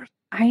 5 years.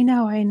 I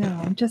know.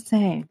 I'm just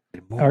saying.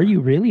 Are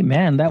you really,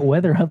 man? That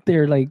weather up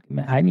there, like,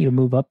 man, I need to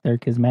move up there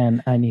because,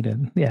 man, I need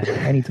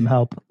some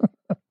help.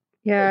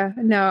 Yeah.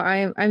 No,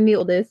 I'm the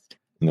oldest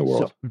In the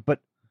world. So,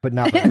 but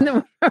not in the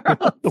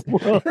world. The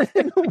world.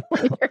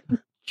 You're a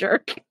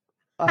jerk.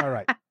 All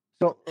right.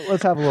 So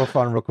let's have a little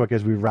fun real quick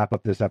as we wrap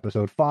up this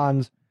episode.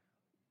 Fonz,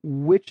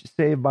 which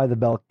Saved by the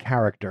Bell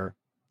character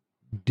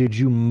did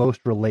you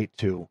most relate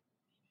to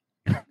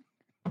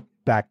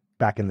back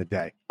in the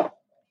day?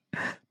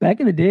 Back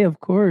in the day, of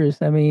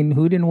course. I mean,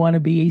 who didn't want to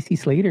be AC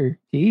Slater?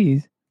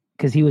 Jeez.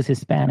 Because he was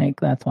Hispanic.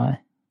 That's why.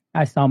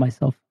 I saw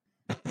myself.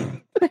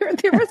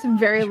 There was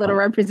very little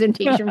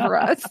representation for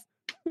us.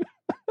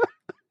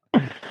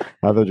 I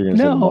thought you were going to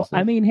say the No, muscle.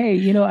 I mean,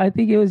 hey, I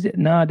think it was,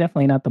 no,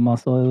 definitely not the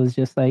muscle. It was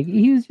just like,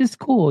 he was just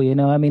cool,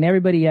 I mean,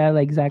 everybody, yeah,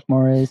 like Zach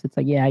Morris. It's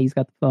like, yeah, he's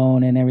got the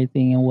phone and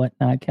everything and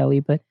whatnot, Kelly.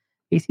 But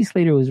AC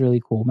Slater was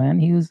really cool, man.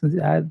 He was,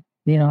 I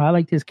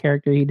liked his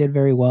character. He did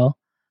very well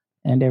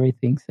and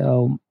everything.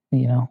 So,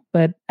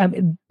 but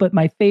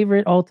my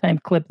favorite all-time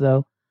clip,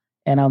 though,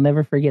 and I'll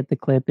never forget the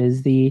clip,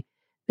 is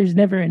there's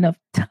never enough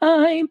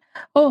time.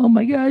 Oh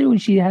my God, when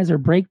she has her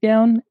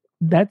breakdown,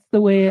 that's the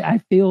way I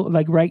feel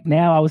like right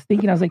now. I was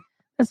like,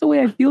 that's the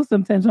way I feel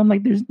sometimes. I'm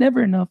like, there's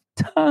never enough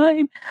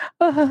time,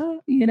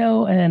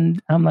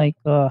 and I'm like,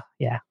 oh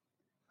yeah.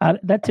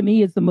 That to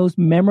me is the most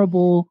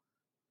memorable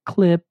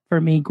clip for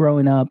me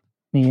growing up,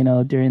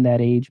 during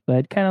that age.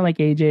 But kind of like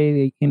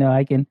AJ,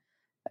 I can,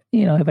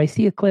 if I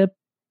see a clip,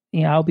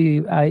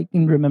 I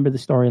can remember the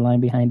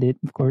storyline behind it,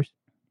 of course.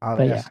 I'll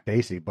But ask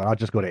Stacy, but I'll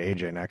just go to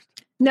AJ next.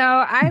 No,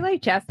 I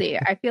like Jesse.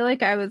 I feel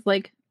like I was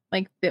like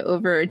the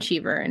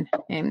overachiever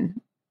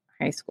in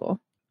high school.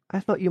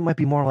 I thought you might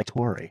be more like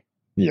Tori.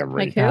 Yeah,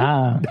 right.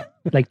 Like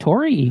who? Like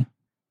Tori.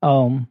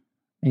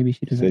 Maybe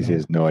she doesn't. Stacey know.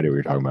 has no idea what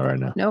you're talking about right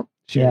now. Nope.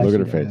 Yeah, Look she at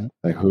her face. doesn't.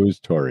 Like, who's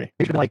Tori?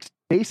 You should like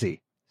Stacy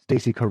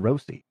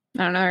Carosi.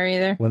 I don't know her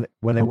either. When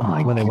they Oh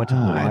my went to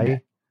God. Hawaii,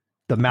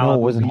 the Malibu No, it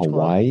wasn't Beach Club.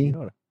 Hawaii. You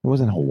know, It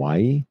wasn't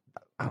Hawaii.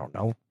 I don't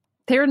know.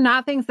 They're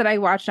not things that I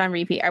watched on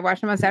repeat. I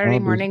watched them on Saturday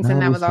Malibu- mornings,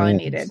 and that was all I Malibu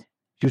needed. Sands.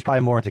 She was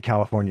probably more into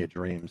California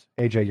Dreams.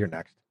 AJ, you're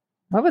next.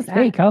 What was that?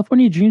 Hey,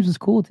 California Dreams was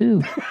cool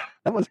too.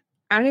 That was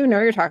I don't even know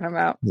what you're talking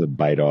about. It was a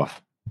bite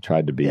off.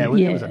 Tried to be. it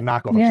was a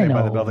knockoff of Yeah, I Saved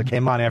by the know. Bell that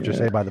came on after Yeah.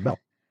 Saved by the Bell.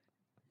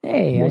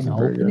 Hey, I Wasn't know.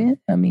 very good.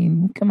 I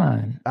mean, come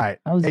on. All right,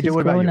 I was AJ, just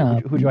what about growing you?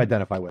 up. Who'd you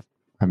identify with?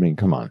 I mean,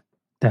 come on.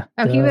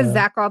 Oh, he was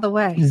Zach all the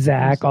way.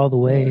 Zach all the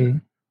way.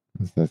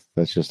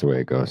 That's just the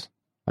way it goes.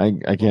 I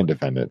can't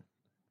defend it.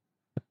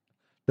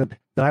 Then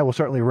I will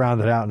certainly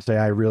round it out and say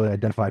I really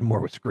identified more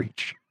with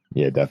Screech.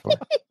 Yeah,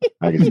 definitely.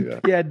 I can see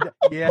that.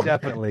 Yeah,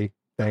 definitely.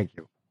 Thank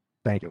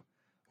you.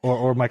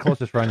 Or my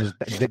closest friend is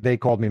they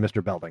called me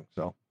Mr. Belding.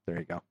 So there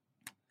you go.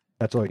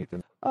 That's all you need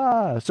to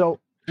know. So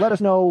let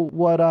us know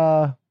what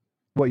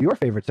your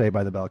favorite Saved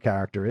by the Bell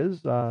character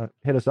is.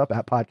 Hit us up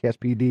at Podcast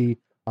PD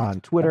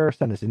on Twitter.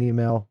 Send us an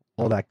email.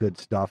 All that good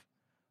stuff.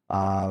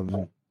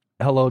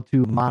 Hello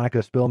to Monica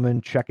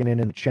Spillman checking in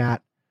the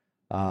chat.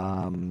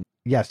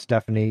 Yes,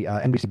 Stephanie.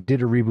 NBC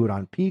did a reboot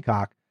on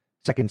Peacock.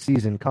 Second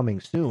season coming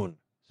soon.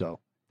 So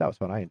that was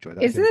fun. I enjoyed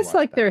that. Isn't this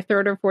like their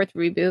third or fourth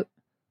reboot?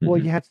 Well,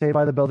 you had Saved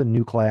by the Bell, the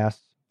new class.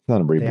 It's not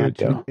a They had reboot,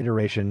 two though.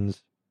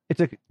 iterations.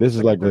 This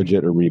is like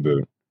legit a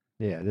reboot.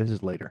 Yeah, this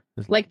is later.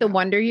 This is Like the later.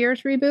 Wonder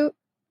Years reboot?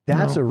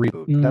 That's No. a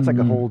reboot. That's like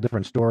a Mm. whole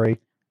different story.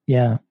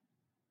 Yeah.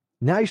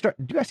 Now you start.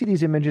 Do you guys see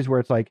these images where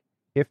it's like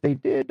if they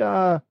did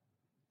Stop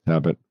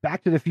it.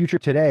 Back to the Future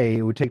today,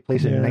 it would take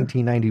place in Yeah.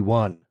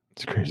 1991.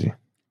 It's crazy.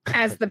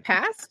 As the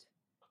past?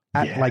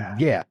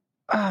 Yeah.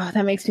 Oh,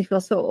 that makes me feel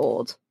so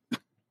old.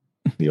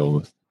 The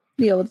oldest.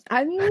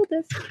 I'm the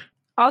oldest.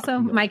 Also,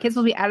 my kids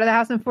will be out of the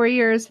house in 4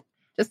 years.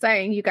 Just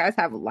saying, you guys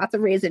have lots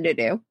of raising to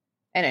do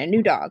and a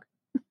new dog.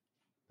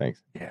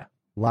 Thanks.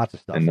 Lots of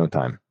stuff. And no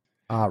time.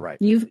 All right.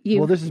 You've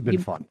Well, this has been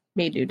you've fun.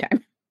 made new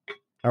time.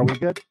 Are we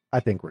good? I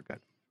think we're good.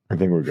 I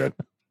think we're good.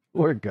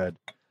 We're good.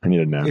 I need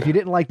a nap. If you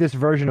didn't like this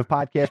version of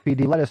Podcast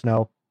PD, let us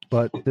know.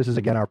 But this is,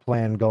 again, our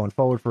plan going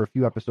forward for a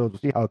few episodes. We'll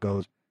see how it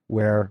goes,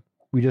 where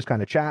we just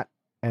kind of chat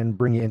and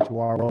bring you into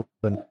our world.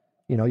 And,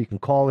 you can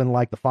call in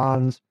like the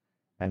Fonz,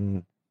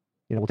 and,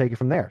 we'll take it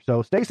from there.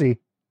 So, Stacy,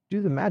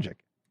 do the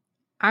magic.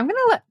 I'm going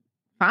to let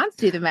Fonz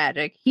do the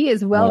magic. He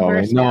is well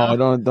versed. No,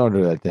 don't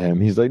do that to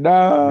him. He's like,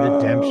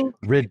 no.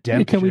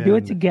 Redemption. Can we do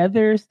it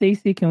together,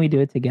 Stacy? Can we do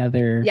it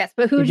together? Yes,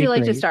 but who would It'd you be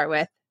like to great. start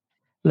with?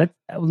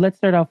 Let's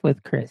start off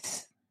with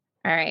Chris.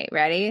 All right,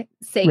 ready?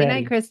 Say Ready.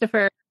 goodnight,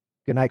 Christopher.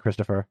 Good night,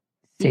 Christopher.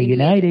 Say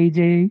goodnight,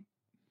 AJ.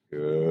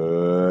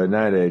 Good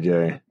night,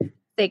 AJ.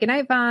 Say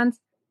goodnight, Vons.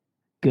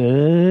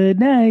 Good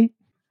night.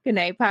 Good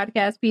night,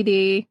 Podcast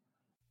PD.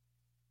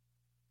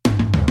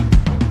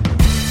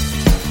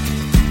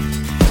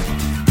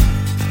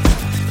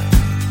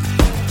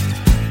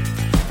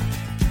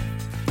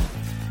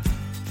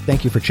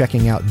 Thank you for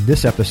checking out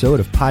this episode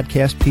of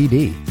Podcast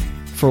PD.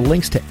 For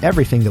links to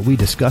everything that we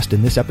discussed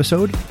in this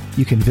episode,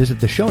 you can visit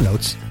the show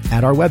notes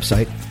at our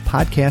website,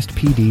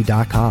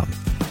 podcastpd.com.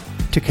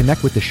 To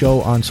connect with the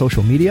show on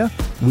social media,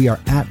 we are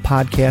at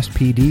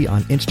podcastpd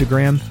on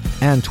Instagram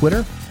and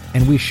Twitter,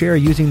 and we share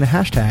using the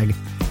hashtag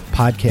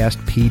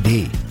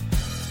podcastpd.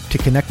 To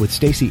connect with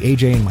Stacy,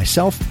 AJ, and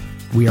myself,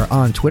 we are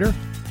on Twitter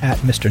at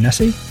Mr.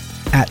 Nessie,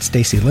 at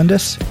Stacy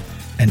Lindis,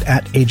 and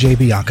at AJ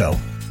Bianco.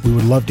 We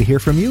would love to hear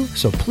from you,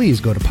 so please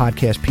go to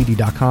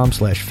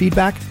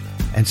podcastpd.com/feedback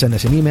and send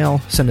us an email,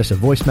 send us a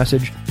voice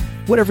message,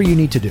 whatever you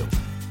need to do.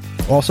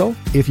 Also,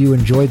 if you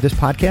enjoyed this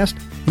podcast,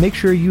 make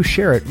sure you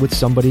share it with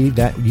somebody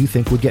that you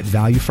think would get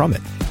value from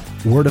it.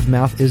 Word of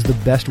mouth is the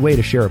best way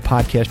to share a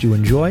podcast you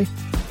enjoy,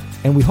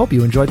 and we hope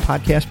you enjoyed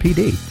Podcast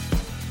PD.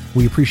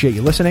 We appreciate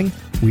you listening,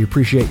 we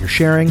appreciate your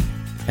sharing,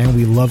 and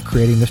we love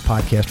creating this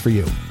podcast for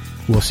you.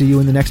 We'll see you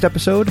in the next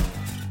episode.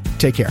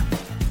 Take care.